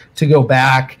personally to go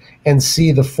back and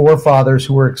see the forefathers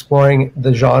who were exploring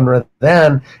the genre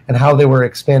then and how they were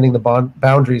expanding the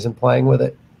boundaries and playing with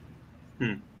it.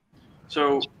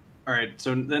 So, all right.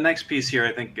 So the next piece here,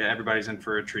 I think everybody's in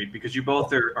for a treat because you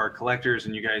both are collectors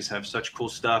and you guys have such cool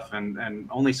stuff, and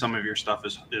only some of your stuff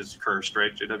is cursed,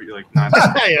 right? JW, like not.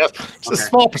 Yeah, a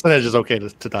small percentage is okay to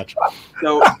touch.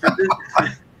 So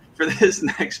for this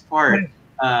next part,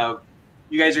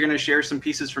 you guys are going to share some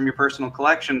pieces from your personal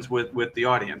collections with the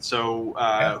audience. So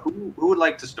who would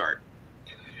like to start?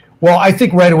 Well, I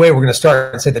think right away we're going to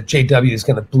start and say that JW is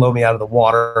going to blow me out of the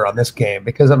water on this game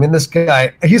because, I mean, this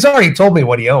guy, he's already told me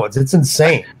what he owns. It's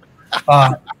insane.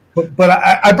 But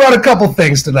I brought a couple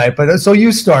things tonight. But so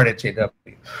you start it, JW. All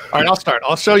right, I'll start.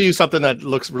 I'll show you something that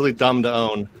looks really dumb to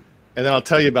own, and then I'll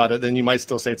tell you about it. Then you might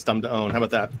still say it's dumb to own. How about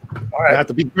that? All right. I have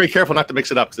to be very careful not to mix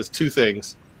it up because it's two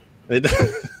things. All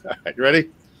right, you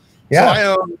ready? Yeah. So I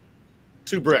own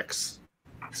 2 bricks.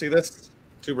 See this?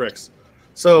 2 bricks.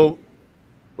 So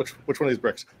which one of these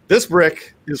bricks? This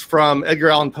brick is from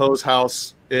Edgar Allan Poe's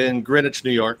house in Greenwich,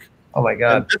 New York. Oh my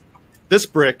God! This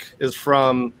brick is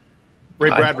from Ray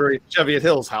Bradbury's Cheviot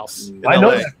Hills house in LA.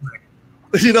 Know that brick.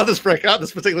 You know this brick, huh?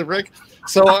 This particular brick.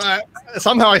 So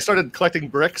somehow I started collecting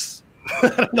bricks. I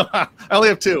don't know how. I only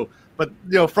have 2, but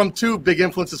from 2 big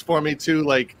influences for me to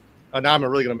like. Now I'm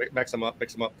really gonna mix them up.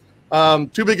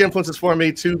 2 big influences for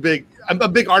me. I'm a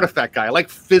big artifact guy. I like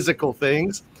physical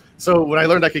things. So when I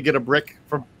learned I could get a brick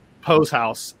from Poe's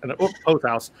house and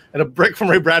a brick from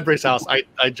Ray Bradbury's house,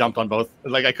 I jumped on both.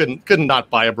 Like I couldn't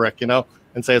not buy a brick, and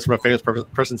say it's from a famous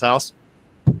person's house.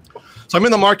 So I'm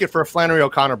in the market for a Flannery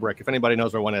O'Connor brick. If anybody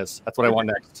knows where one is, that's what I want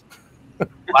next.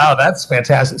 Wow, that's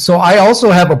fantastic. So I also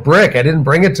have a brick. I didn't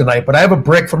bring it tonight, but I have a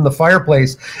brick from the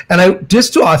fireplace. And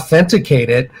just to authenticate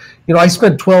it, I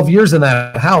spent 12 years in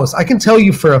that house. I can tell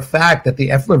you for a fact that the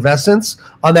effervescence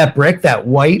on that brick, that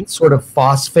white sort of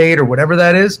phosphate or whatever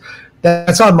that is,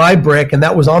 that's on my brick, and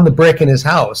that was on the brick in his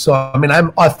house. So, I mean,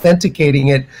 I'm authenticating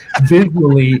it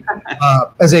visually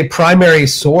as a primary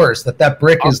source that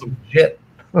brick is legit.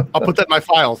 I'll put that in my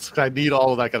files because I need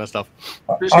all of that kind of stuff.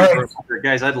 Right.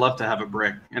 Guys, I'd love to have a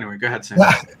brick. Anyway, go ahead, Sam.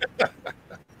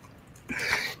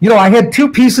 I had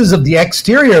 2 pieces of the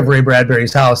exterior of Ray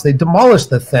Bradbury's house. They demolished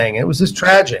the thing. It was just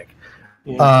tragic.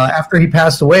 Yeah. After he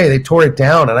passed away, they tore it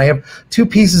down. And I have 2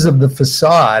 pieces of the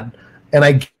facade. And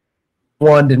I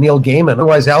one to Neil Gaiman.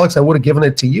 Otherwise, Alex, I would have given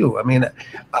it to you. I mean,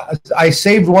 I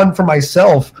saved one for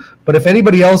myself, but if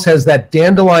anybody else has that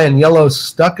dandelion yellow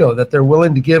stucco that they're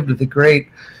willing to give to the great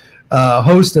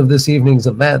host of this evening's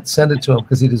event, send it to him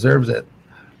because he deserves it.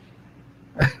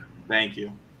 Thank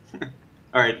you.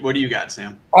 All right, what do you got,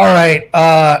 Sam? All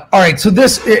right. So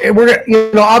this,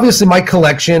 obviously my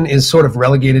collection is sort of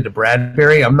relegated to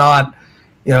Bradbury. I'm not,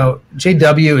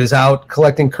 JW is out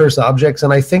collecting cursed objects,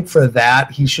 and I think for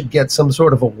that he should get some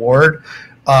sort of award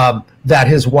that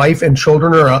his wife and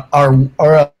children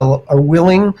are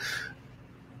willing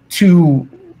to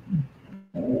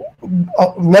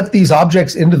let these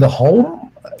objects into the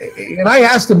home. And I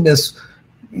asked him this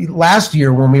last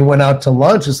year when we went out to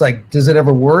lunch. It's like, does it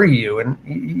ever worry you? And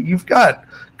you've got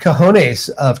cojones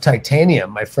of titanium,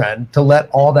 my friend, to let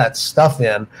all that stuff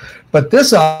in. But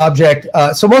this object,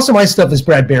 so most of my stuff is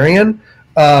Bradburian,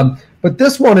 but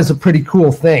this one is a pretty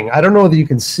cool thing. I don't know whether you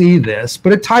can see this,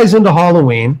 but it ties into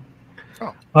Halloween.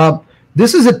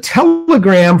 This is a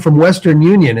telegram from Western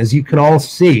Union, as you can all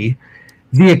see.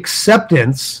 The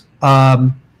acceptance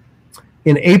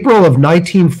in April of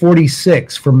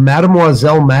 1946 from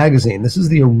Mademoiselle magazine. This is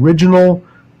the original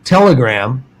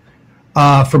telegram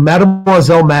from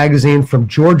Mademoiselle magazine from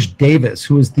George Davis,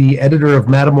 who is the editor of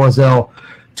Mademoiselle,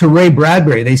 to Ray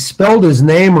Bradbury. They spelled his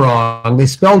name wrong. They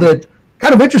spelled it,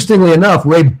 kind of interestingly enough,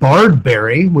 Ray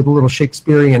Bardbury, with a little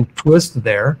Shakespearean twist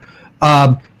there.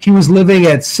 He was living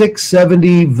at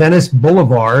 670 Venice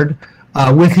Boulevard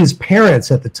with his parents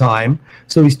at the time.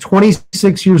 So he's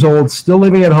 26 years old, still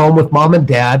living at home with mom and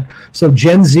dad. So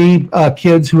Gen Z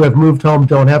kids who have moved home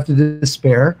don't have to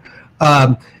despair.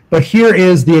 But here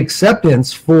is the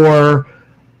acceptance for,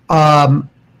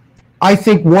 I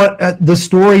think, the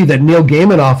story that Neil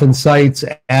Gaiman often cites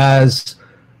as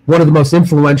one of the most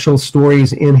influential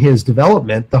stories in his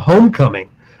development, The Homecoming,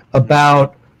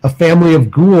 about a family of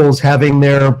ghouls having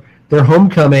their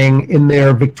homecoming in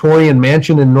their Victorian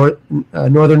mansion in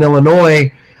northern Illinois,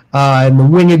 and the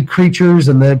winged creatures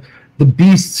and the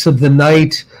beasts of the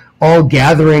night all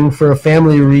gathering for a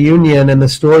family reunion. And the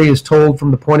story is told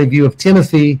from the point of view of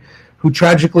Timothy, who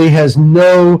tragically has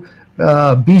no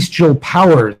bestial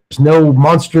powers, no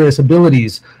monstrous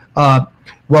abilities. While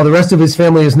the rest of his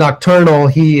family is nocturnal,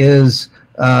 he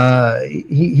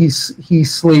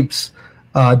sleeps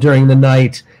during the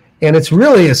night. And it's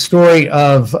really a story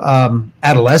of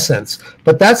adolescence.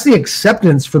 But that's the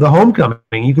acceptance for The Homecoming.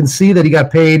 You can see that he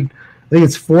got paid, I think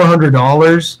it's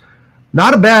 $400.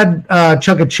 Not a bad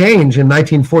chunk of change in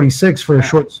 1946 for a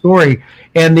short story.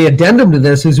 And the addendum to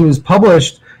this is it was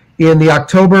published in the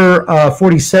October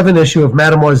 47 issue of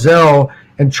Mademoiselle,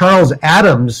 and Charles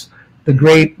Addams, the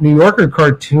great New Yorker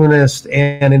cartoonist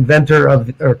and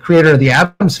creator of the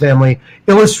Addams Family,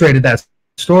 illustrated that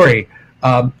story.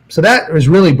 So that was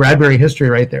really Bradbury history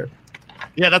right there.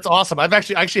 Yeah, that's awesome. I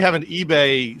actually have an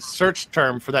eBay search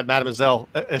term for that Mademoiselle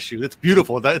issue. It's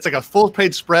beautiful. It's like a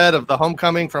full-page spread of The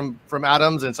Homecoming from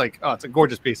Addams, and it's like, it's a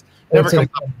gorgeous piece. Never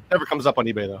comes up on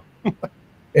eBay though.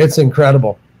 It's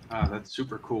incredible. Oh, that's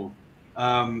super cool.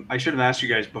 I should have asked you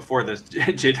guys before this.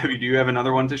 JW, do you have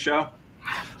another one to show?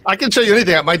 I can show you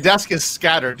anything. My desk is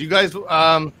scattered. You guys,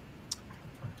 I'll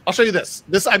show you this.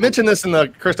 I mentioned this in the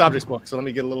Cursed Objects book, so let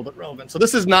me get a little bit relevant. So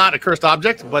this is not a cursed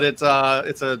object, but it's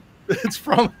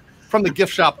from the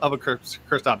gift shop of a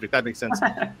cursed object. That makes sense.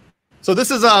 So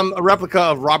this is a replica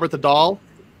of Robert the Doll.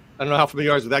 I don't know how familiar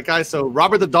you are with that guy. So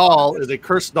Robert the Doll is a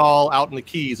cursed doll out in the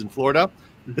Keys in Florida.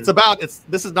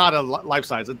 Mm-hmm. This is not a life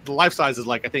size. The life size is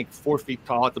like, I think, 4 feet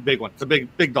tall. It's a big one. It's a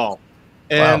big doll.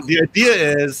 And The idea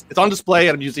is it's on display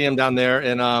at a museum down there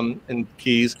in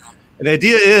Keys. And the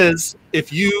idea is,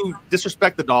 if you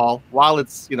disrespect the doll while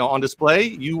it's on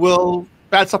display,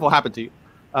 bad stuff will happen to you.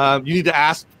 You need to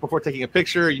ask before taking a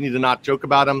picture. You need to not joke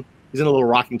about him. He's in a little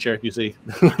rocking chair, if you see,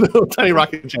 little tiny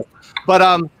rocking chair. But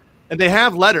and they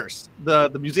have letters. The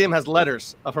museum has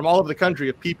letters from all over the country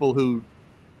of people who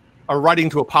are writing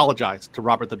to apologize to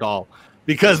Robert the Doll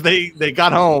because they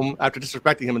got home after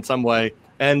disrespecting him in some way,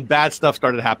 and bad stuff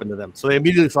started to happen to them. So they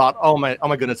immediately thought, oh my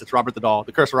goodness, it's Robert the Doll,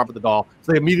 the curse of Robert the Doll.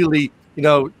 So they immediately,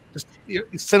 just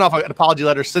sent off an apology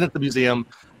letter, sent it to the museum,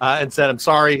 and said, I'm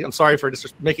sorry for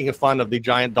just making fun of the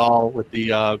giant doll with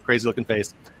the crazy looking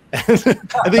face. And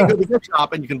I think go to the gift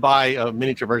shop and you can buy a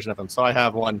miniature version of him. So I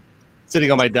have one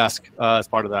sitting on my desk as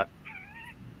part of that.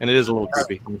 And it is a little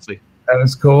creepy, honestly. That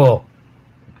is cool.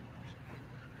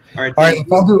 All right,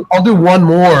 I'll do one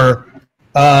more.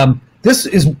 This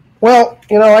is, I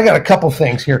got a couple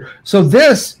things here. So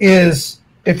this is,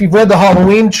 if you've read The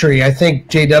Halloween Tree, I think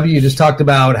JW just talked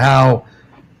about how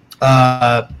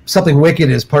Something Wicked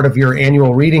is part of your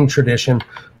annual reading tradition.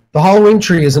 The Halloween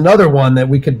Tree is another one that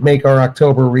we could make our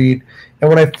October read. And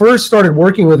when I first started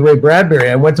working with Ray Bradbury,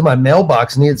 I went to my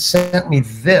mailbox and he had sent me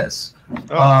this.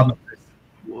 Whoa.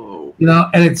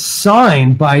 And it's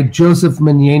signed by Joseph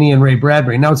Maniani and Ray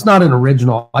Bradbury. Now, it's not an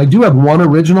original. I do have one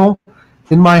original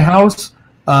in my house.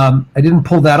 I didn't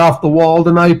pull that off the wall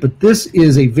tonight, but this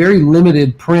is a very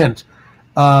limited print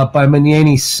by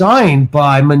Maniani, signed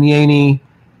by Maniani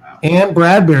and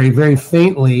Bradbury very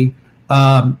faintly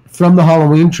from the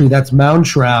Halloween Tree. That's Mound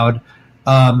Shroud.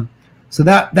 So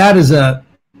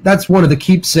that's one of the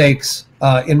keepsakes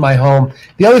in my home.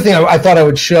 The other thing I thought I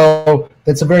would show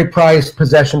that's a very prized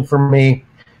possession for me,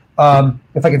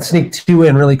 if I can sneak two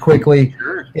in really quickly,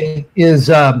 is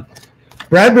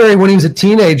Bradbury, when he was a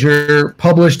teenager,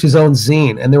 published his own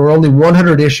zine, and there were only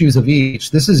 100 issues of each.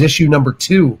 This is issue number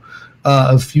 2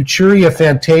 of Futuria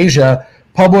Fantasia,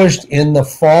 published in the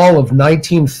fall of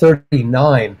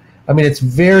 1939. I mean, it's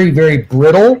very, very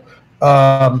brittle.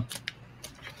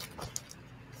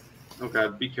 Okay,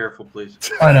 be careful, please.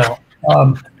 I know.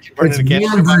 It's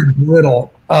very, very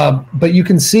brittle. But you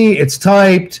can see it's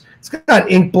typed. It's got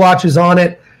ink blotches on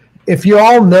it. If you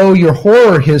all know your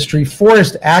horror history,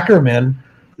 Forrest Ackerman,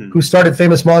 who started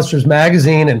Famous Monsters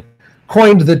magazine and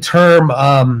coined the term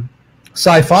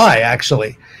sci-fi,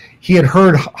 actually. He had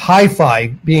heard hi-fi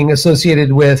being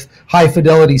associated with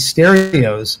high-fidelity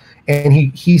stereos. And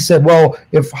he said, well,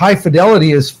 if high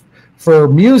fidelity is for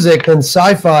music, then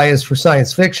sci-fi is for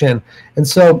science fiction. And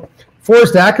so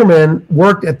Forrest Ackerman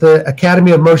worked at the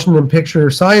Academy of Motion and Picture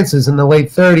Sciences in the late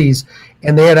 30s,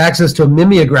 and they had access to a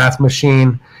mimeograph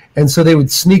machine. And so they would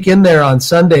sneak in there on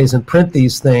Sundays and print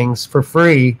these things for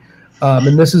free.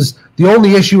 And this is the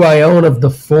only issue I own of the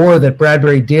 4 that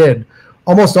Bradbury did.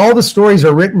 Almost all the stories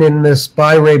are written in this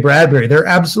by Ray Bradbury. They're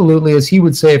absolutely, as he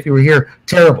would say if he were here,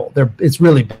 terrible. It's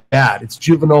really bad. It's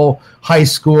juvenile, high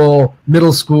school,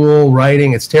 middle school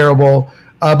writing. It's terrible.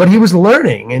 But he was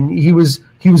learning, and he was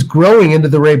growing into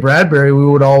the Ray Bradbury we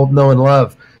would all know and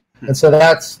love. And so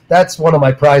that's one of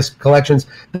my prized collections.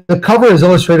 The cover is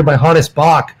illustrated by Hannes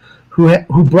Bach,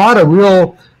 who brought a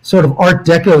real sort of Art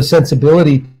Deco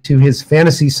sensibility to his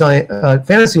fantasy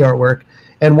artwork,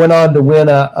 and went on to win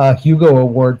a Hugo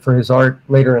Award for his art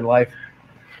later in life.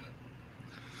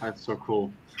 That's so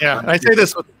cool. Yeah, and I say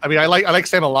this. I mean, I like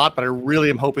Sam a lot, but I really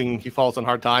am hoping he falls on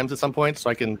hard times at some point, so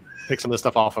I can pick some of this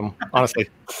stuff off him. Honestly,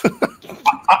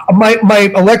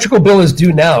 my electrical bill is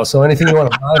due now, so anything you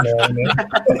want to buy, man.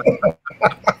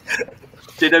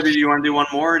 JW, do you want to do one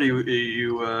more? Or do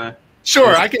you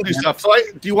Sure, I can do stuff. So,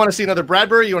 do you want to see another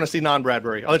Bradbury? Or you want to see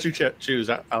non-Bradbury? I'll let you choose,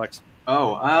 Alex.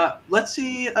 Oh, let's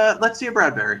see a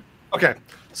Bradbury. Okay,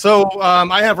 so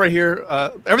I have right here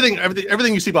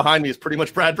everything you see behind me is pretty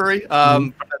much Bradbury.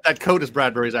 That coat is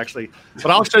Bradbury's actually, but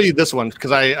I'll show you this one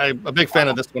because I'm a big fan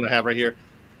of this one I have right here.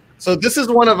 So this is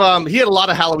one of he had a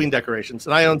lot of Halloween decorations,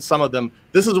 and I own some of them.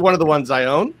 This is one of the ones I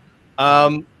own,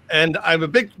 and I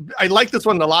like this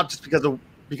one a lot just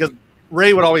because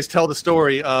Ray would always tell the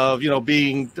story of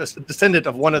being a descendant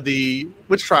of one of the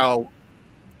witch trial.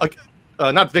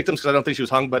 Not victims, because I don't think she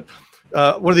was hung, but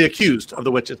one of the accused of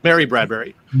the witches, Mary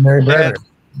Bradbury. Mary Bradbury.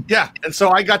 And so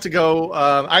I got to go.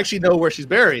 I actually know where she's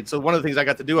buried. So one of the things I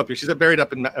got to do up here, she's buried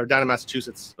up down in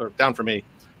Massachusetts, or down for me,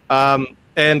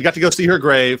 and got to go see her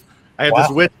grave. I have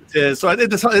this witch. So I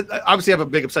obviously have a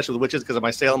big obsession with witches because of my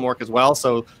Salem work as well.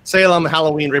 So Salem,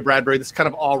 Halloween, Ray Bradbury, this kind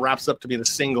of all wraps up to be in a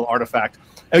single artifact.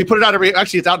 And we put it out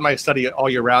actually it's out in my study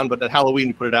all year round, but at Halloween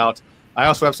we put it out. I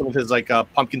also have some of his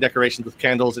pumpkin decorations with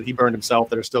candles that he burned himself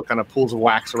that are still kind of pools of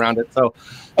wax around it. So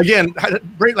again,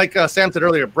 great, like Sam said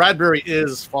earlier, Bradbury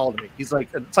is fall to me. He's like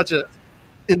such a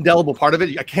indelible part of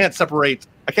it. I can't celebrate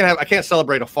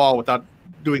a fall without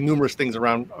doing numerous things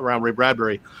around Ray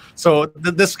Bradbury. So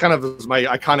this kind of is my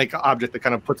iconic object that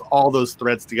kind of puts all those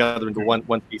threads together into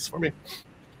one piece for me.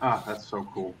 Ah, that's so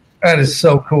cool. That is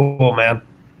so cool, man.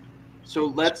 So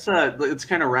let's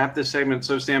kind of wrap this segment.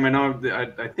 So Sam, I know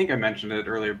I think I mentioned it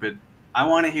earlier, but I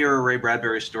want to hear a Ray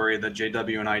Bradbury story that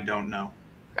JW and I don't know.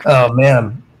 Oh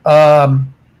man, there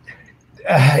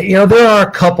are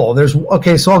a couple.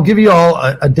 So I'll give you all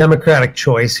a democratic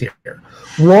choice here.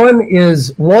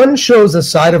 One shows a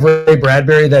side of Ray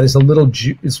Bradbury that is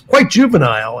is quite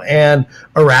juvenile and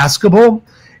irascible,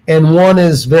 and one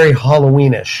is very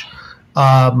Halloweenish.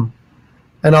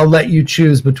 And I'll let you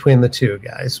choose between the two,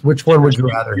 guys. Which one would you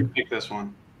rather? You pick this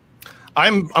one.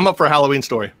 I'm up for a Halloween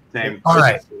story. Same. All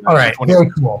right.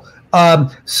 Very cool.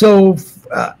 So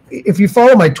if you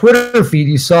follow my Twitter feed,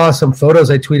 you saw some photos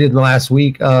I tweeted in the last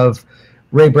week of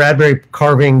Ray Bradbury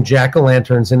carving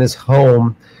jack-o'-lanterns in his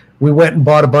home. We went and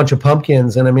bought a bunch of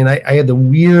pumpkins, and I mean, I had the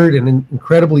weird and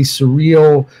incredibly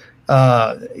surreal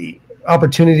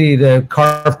opportunity to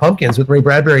carve pumpkins with Ray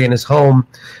Bradbury in his home.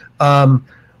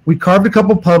 We carved a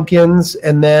couple pumpkins,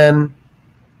 and then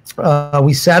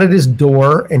we sat at his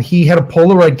door, and he had a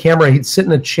Polaroid camera. He'd sit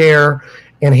in a chair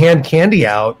and hand candy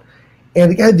out.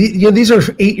 And these are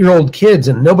 8-year-old kids,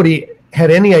 and nobody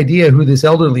had any idea who this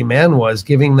elderly man was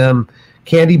giving them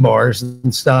candy bars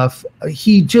and stuff.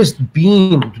 He just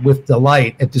beamed with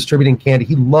delight at distributing candy.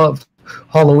 He loved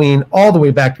Halloween all the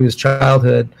way back to his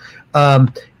childhood.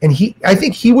 And I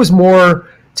think he was more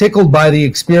tickled by the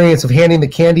experience of handing the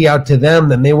candy out to them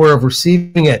than they were of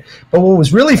receiving it. But what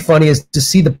was really funny is to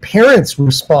see the parents'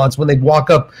 response when they'd walk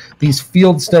up these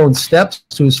fieldstone steps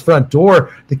to his front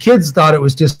door. The kids thought it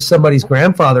was just somebody's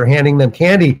grandfather handing them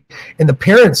candy, and the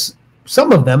parents,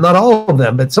 some of them, not all of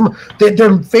them, but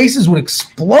their faces would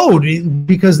explode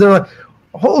because they're like,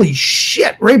 holy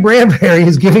shit, Ray Bradbury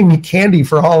is giving me candy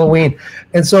for Halloween.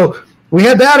 And so we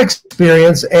had that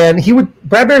experience, and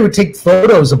Bradbury would take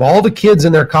photos of all the kids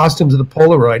in their costumes with the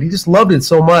Polaroid. He just loved it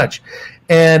so much.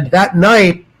 And that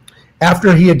night,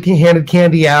 after he had handed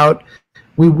candy out,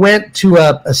 we went to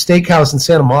a steakhouse in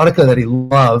Santa Monica that he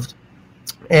loved,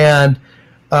 and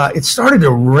it started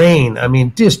to rain. I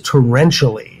mean, just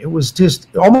torrentially. It was just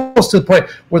almost to the point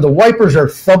where the wipers are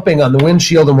thumping on the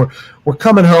windshield, and we're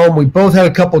coming home. We both had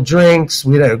a couple drinks.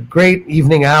 We had a great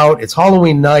evening out. It's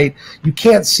Halloween night. You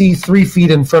can't see 3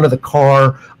 feet in front of the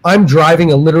car. I'm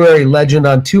driving a literary legend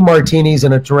on 2 martinis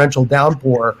and a torrential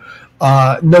downpour.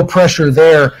 No pressure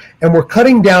there. And we're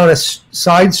cutting down a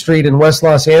side street in West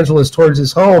Los Angeles towards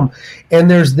his home, and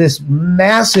there's this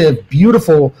massive,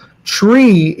 beautiful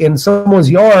tree in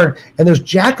someone's yard, and there's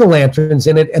jack-o'-lanterns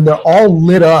in it, and they're all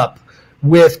lit up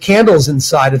with candles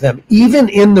inside of them, even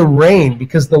in the rain,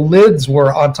 because the lids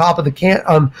were on top of the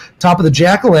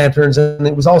jack-o'-lanterns, and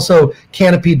it was also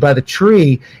canopied by the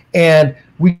tree. And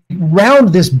we round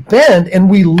this bend, and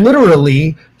we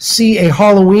literally see a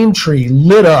Halloween tree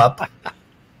lit up,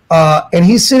 and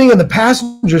he's sitting in the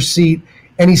passenger seat.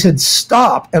 And he said,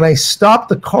 stop. And I stopped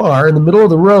the car in the middle of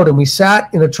the road, and we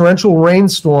sat in a torrential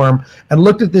rainstorm and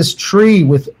looked at this tree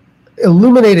with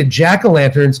illuminated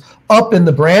jack-o'-lanterns up in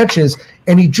the branches.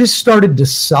 And he just started to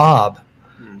sob.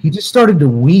 He just started to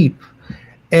weep.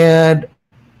 And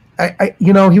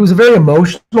he was a very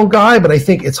emotional guy, but I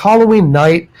think it's Halloween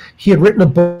night. He had written a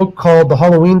book called The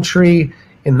Halloween Tree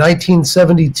in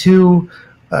 1972.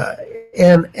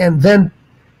 And then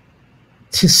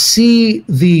to see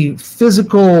the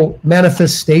physical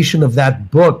manifestation of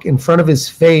that book in front of his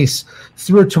face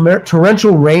through a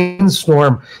torrential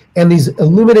rainstorm and these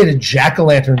illuminated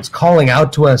jack-o'-lanterns calling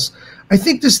out to us, I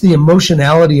think just the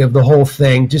emotionality of the whole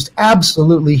thing just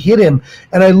absolutely hit him.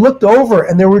 And I looked over,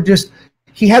 and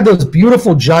he had those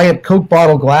beautiful giant Coke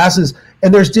bottle glasses,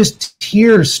 and there's just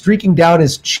tears streaking down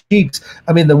his cheeks.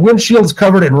 I mean, the windshield's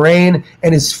covered in rain,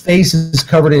 and his face is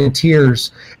covered in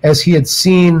tears as he had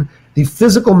seen the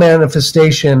physical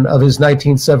manifestation of his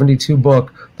 1972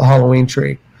 book, The Halloween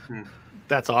Tree.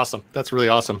 That's awesome. That's really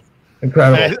awesome.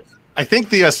 Incredible. I think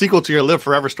the sequel to your Live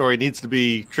Forever story needs to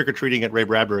be trick-or-treating at Ray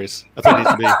Bradbury's. That's what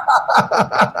it needs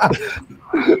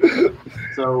to be.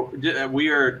 So we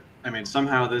are,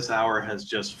 somehow this hour has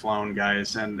just flown,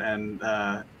 guys. And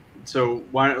so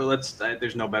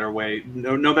there's no better way,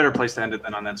 no better place to end it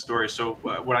than on that story. So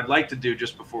what I'd like to do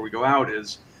just before we go out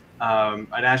is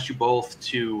I'd ask you both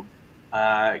to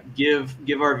give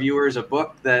our viewers a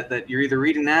book that you're either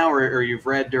reading now or you've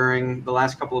read during the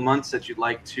last couple of months that you'd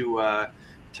like to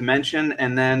mention,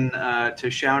 and then to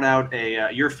shout out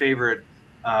your favorite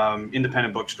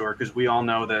independent bookstore, because we all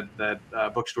know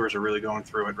that bookstores are really going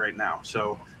through it right now.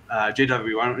 So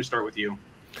JW, why don't we start with you?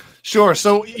 Sure.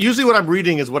 So usually what I'm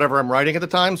reading is whatever I'm writing at the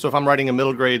time. So if I'm writing a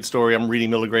middle grade story, I'm reading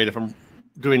middle grade. If I'm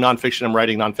doing nonfiction, I'm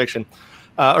writing nonfiction.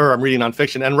 Or I'm reading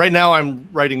nonfiction. And right now I'm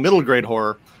writing middle grade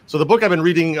horror. So the book I've been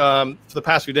reading for the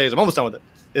past few days, I'm almost done with it,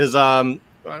 is, I don't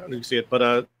know if you can see it,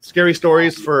 but Scary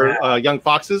Stories for Young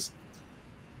Foxes.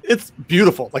 It's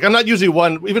beautiful. Like, I'm not usually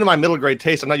one, even in my middle grade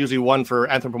taste, I'm not usually one for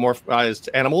anthropomorphized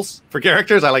animals for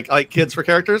characters. I like kids for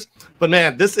characters. But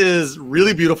man, this is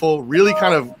really beautiful, really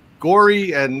kind of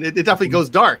gory, and it definitely goes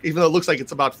dark, even though it looks like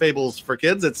it's about fables for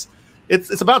kids.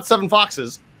 It's about 7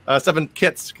 foxes. 7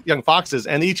 kits, young foxes,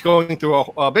 and each going through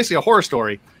basically a horror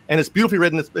story. And it's beautifully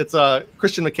written. It's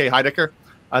Christian McKay Heidecker.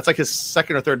 It's like his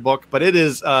 2nd or 3rd book, but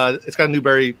it's got a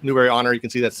Newbery honor. You can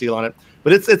see that seal on it.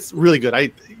 But it's really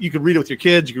good. You could read it with your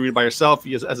kids. You can read it by yourself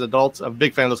as adults. I'm a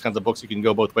big fan of those kinds of books you can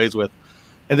go both ways with.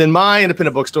 And then my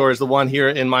independent bookstore is the one here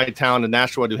in my town in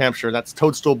Nashua, New Hampshire. That's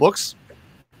Toadstool Books.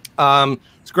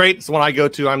 It's great. It's the one I go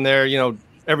to. I'm there,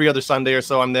 every other Sunday or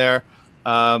so I'm there.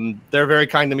 They're very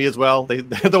kind to me as well. They're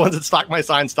the ones that stock my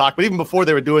signed stock. But even before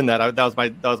they were doing that, that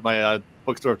was my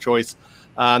bookstore of choice.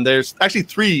 There's actually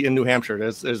 3 in New Hampshire.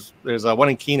 There's one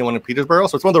in Keene and one in Peterborough.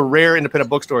 So it's one of the rare independent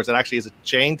bookstores that actually is a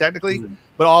chain technically,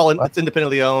 but it's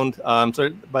independently owned.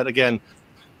 But again,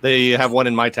 they have one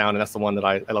in my town, and that's the one that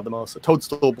I love the most. So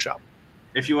Toadstool Bookshop.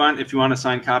 If you want a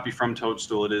signed copy from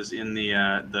Toadstool, it is in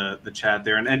the chat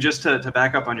there. And just to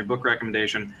back up on your book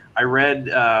recommendation, I read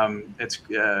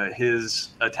his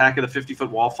Attack of the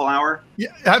 50-Foot Wallflower.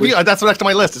 Yeah, that's next to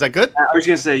my list. Is that good? I was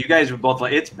gonna say you guys were both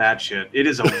like, it's bad shit. It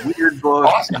is a weird book.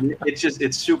 Awesome.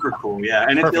 It's super cool. Yeah,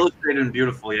 and it's illustrated and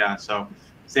beautiful. Yeah. So,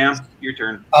 Sam, your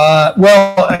turn.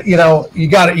 Well, you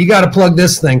got to plug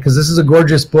this thing because this is a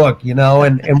gorgeous book.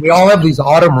 And we all have these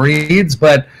autumn reads,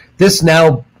 but this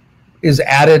now is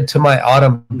added to my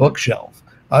autumn bookshelf.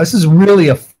 This is really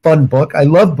a fun book. I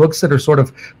love books that are sort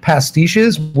of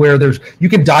pastiches where you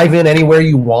can dive in anywhere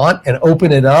you want and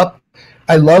open it up.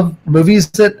 I love movies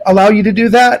that allow you to do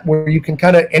that, where you can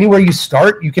kind of anywhere you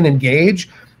start, you can engage.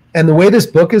 And the way this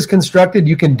book is constructed,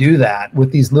 you can do that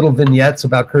with these little vignettes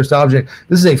about cursed object.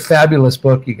 This is a fabulous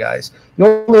book, you guys.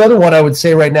 The only other one I would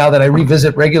say right now that I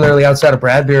revisit regularly outside of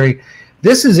Bradbury,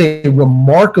 this is a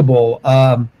remarkable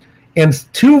and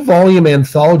 2-volume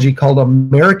anthology called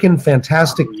American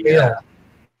Fantastic Tale.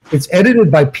 It's edited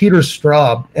by Peter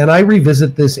Straub, and I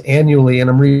revisit this annually, and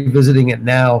I'm revisiting it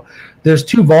now. There's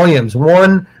 2 volumes.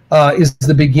 One is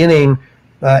the beginning,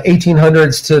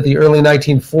 1800s to the early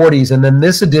 1940s, and then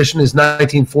this edition is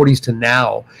 1940s to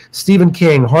now. Stephen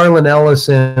King, Harlan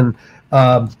Ellison,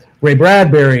 Ray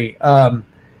Bradbury,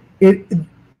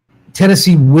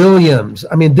 Tennessee Williams.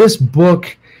 I mean, this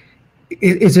book...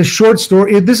 It's a short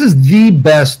story. This is the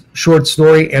best short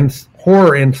story and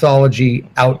horror anthology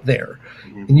out there,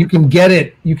 and you can get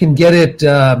it. You can get it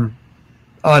on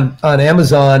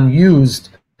Amazon used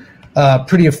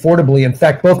pretty affordably. In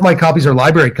fact, both my copies are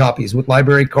library copies with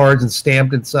library cards and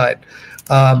stamped inside.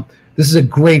 This is a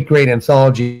great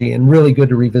anthology and really good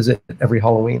to revisit every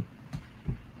Halloween.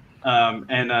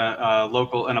 And a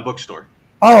local and a bookstore.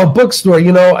 Oh, a bookstore.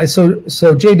 So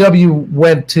JW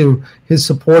went to his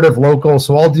supportive local,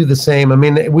 so I'll do the same. I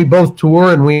mean, we both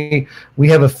tour, and we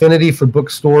have affinity for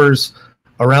bookstores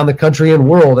around the country and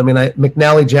world. I mean,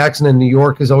 McNally Jackson in New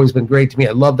York has always been great to me.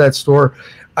 I love that store.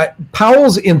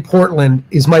 Powell's in Portland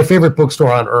is my favorite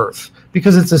bookstore on earth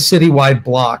because it's a citywide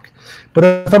block. But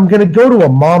if I'm going to go to a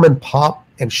mom and pop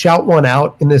and shout one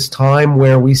out in this time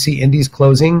where we see indies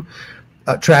closing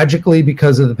tragically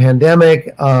because of the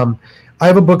pandemic, I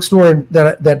have a bookstore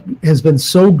that has been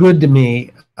so good to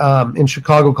me in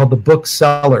Chicago called The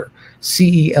Bookseller,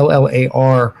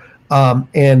 Cellar,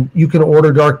 and you can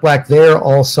order Dark Black there,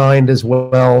 all signed as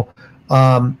well.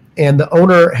 And the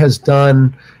owner has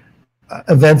done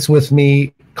events with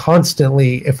me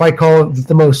constantly. If I call it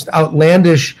the most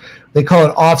outlandish, they call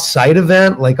it off-site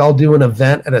event. Like I'll do an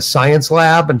event at a science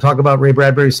lab and talk about Ray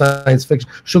Bradbury science fiction.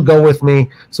 She'll go with me.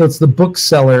 So it's The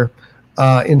Bookseller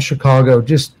in Chicago.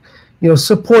 Just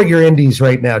support your indies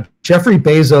right now. Jeffrey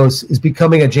Bezos is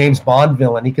becoming a James Bond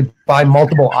villain. He could buy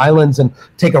multiple islands and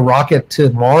take a rocket to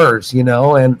Mars,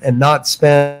 and not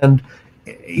spend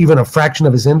even a fraction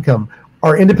of his income.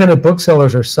 Our independent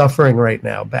booksellers are suffering right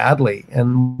now badly,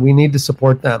 and we need to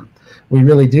support them. We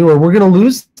really do, or we're going to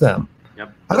lose them.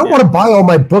 Yep. I don't want to buy all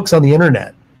my books on the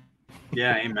internet.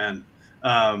 Yeah, amen.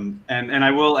 And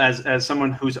I will, as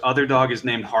someone whose other dog is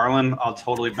named Harlan, I'll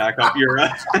totally back up your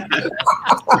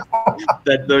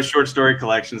those short story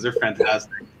collections. They're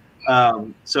fantastic.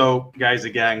 So guys,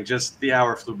 again, just the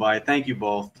hour flew by. Thank you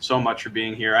both so much for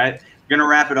being here. I'm gonna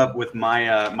wrap it up with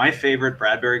my favorite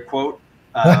Bradbury quote,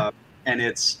 and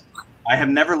it's, "I have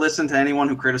never listened to anyone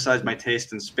who criticized my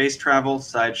taste in space travel,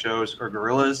 sideshows, or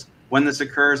gorillas. When this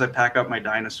occurs, I pack up my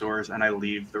dinosaurs and I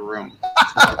leave the room."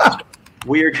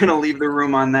 We are going to leave the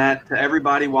room on that. To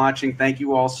everybody watching, thank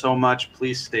you all so much.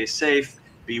 Please stay safe,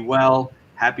 be well,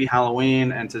 happy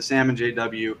Halloween. And to Sam and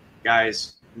JW,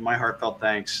 guys, my heartfelt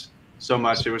thanks so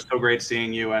much. It was so great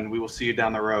seeing you, and we will see you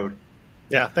down the road.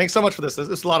 Yeah, thanks so much for this. This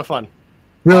is a lot of fun.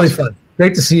 Really fun.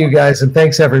 Great to see you guys, and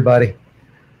thanks, everybody.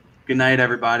 Good night,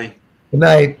 everybody. Good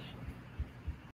night.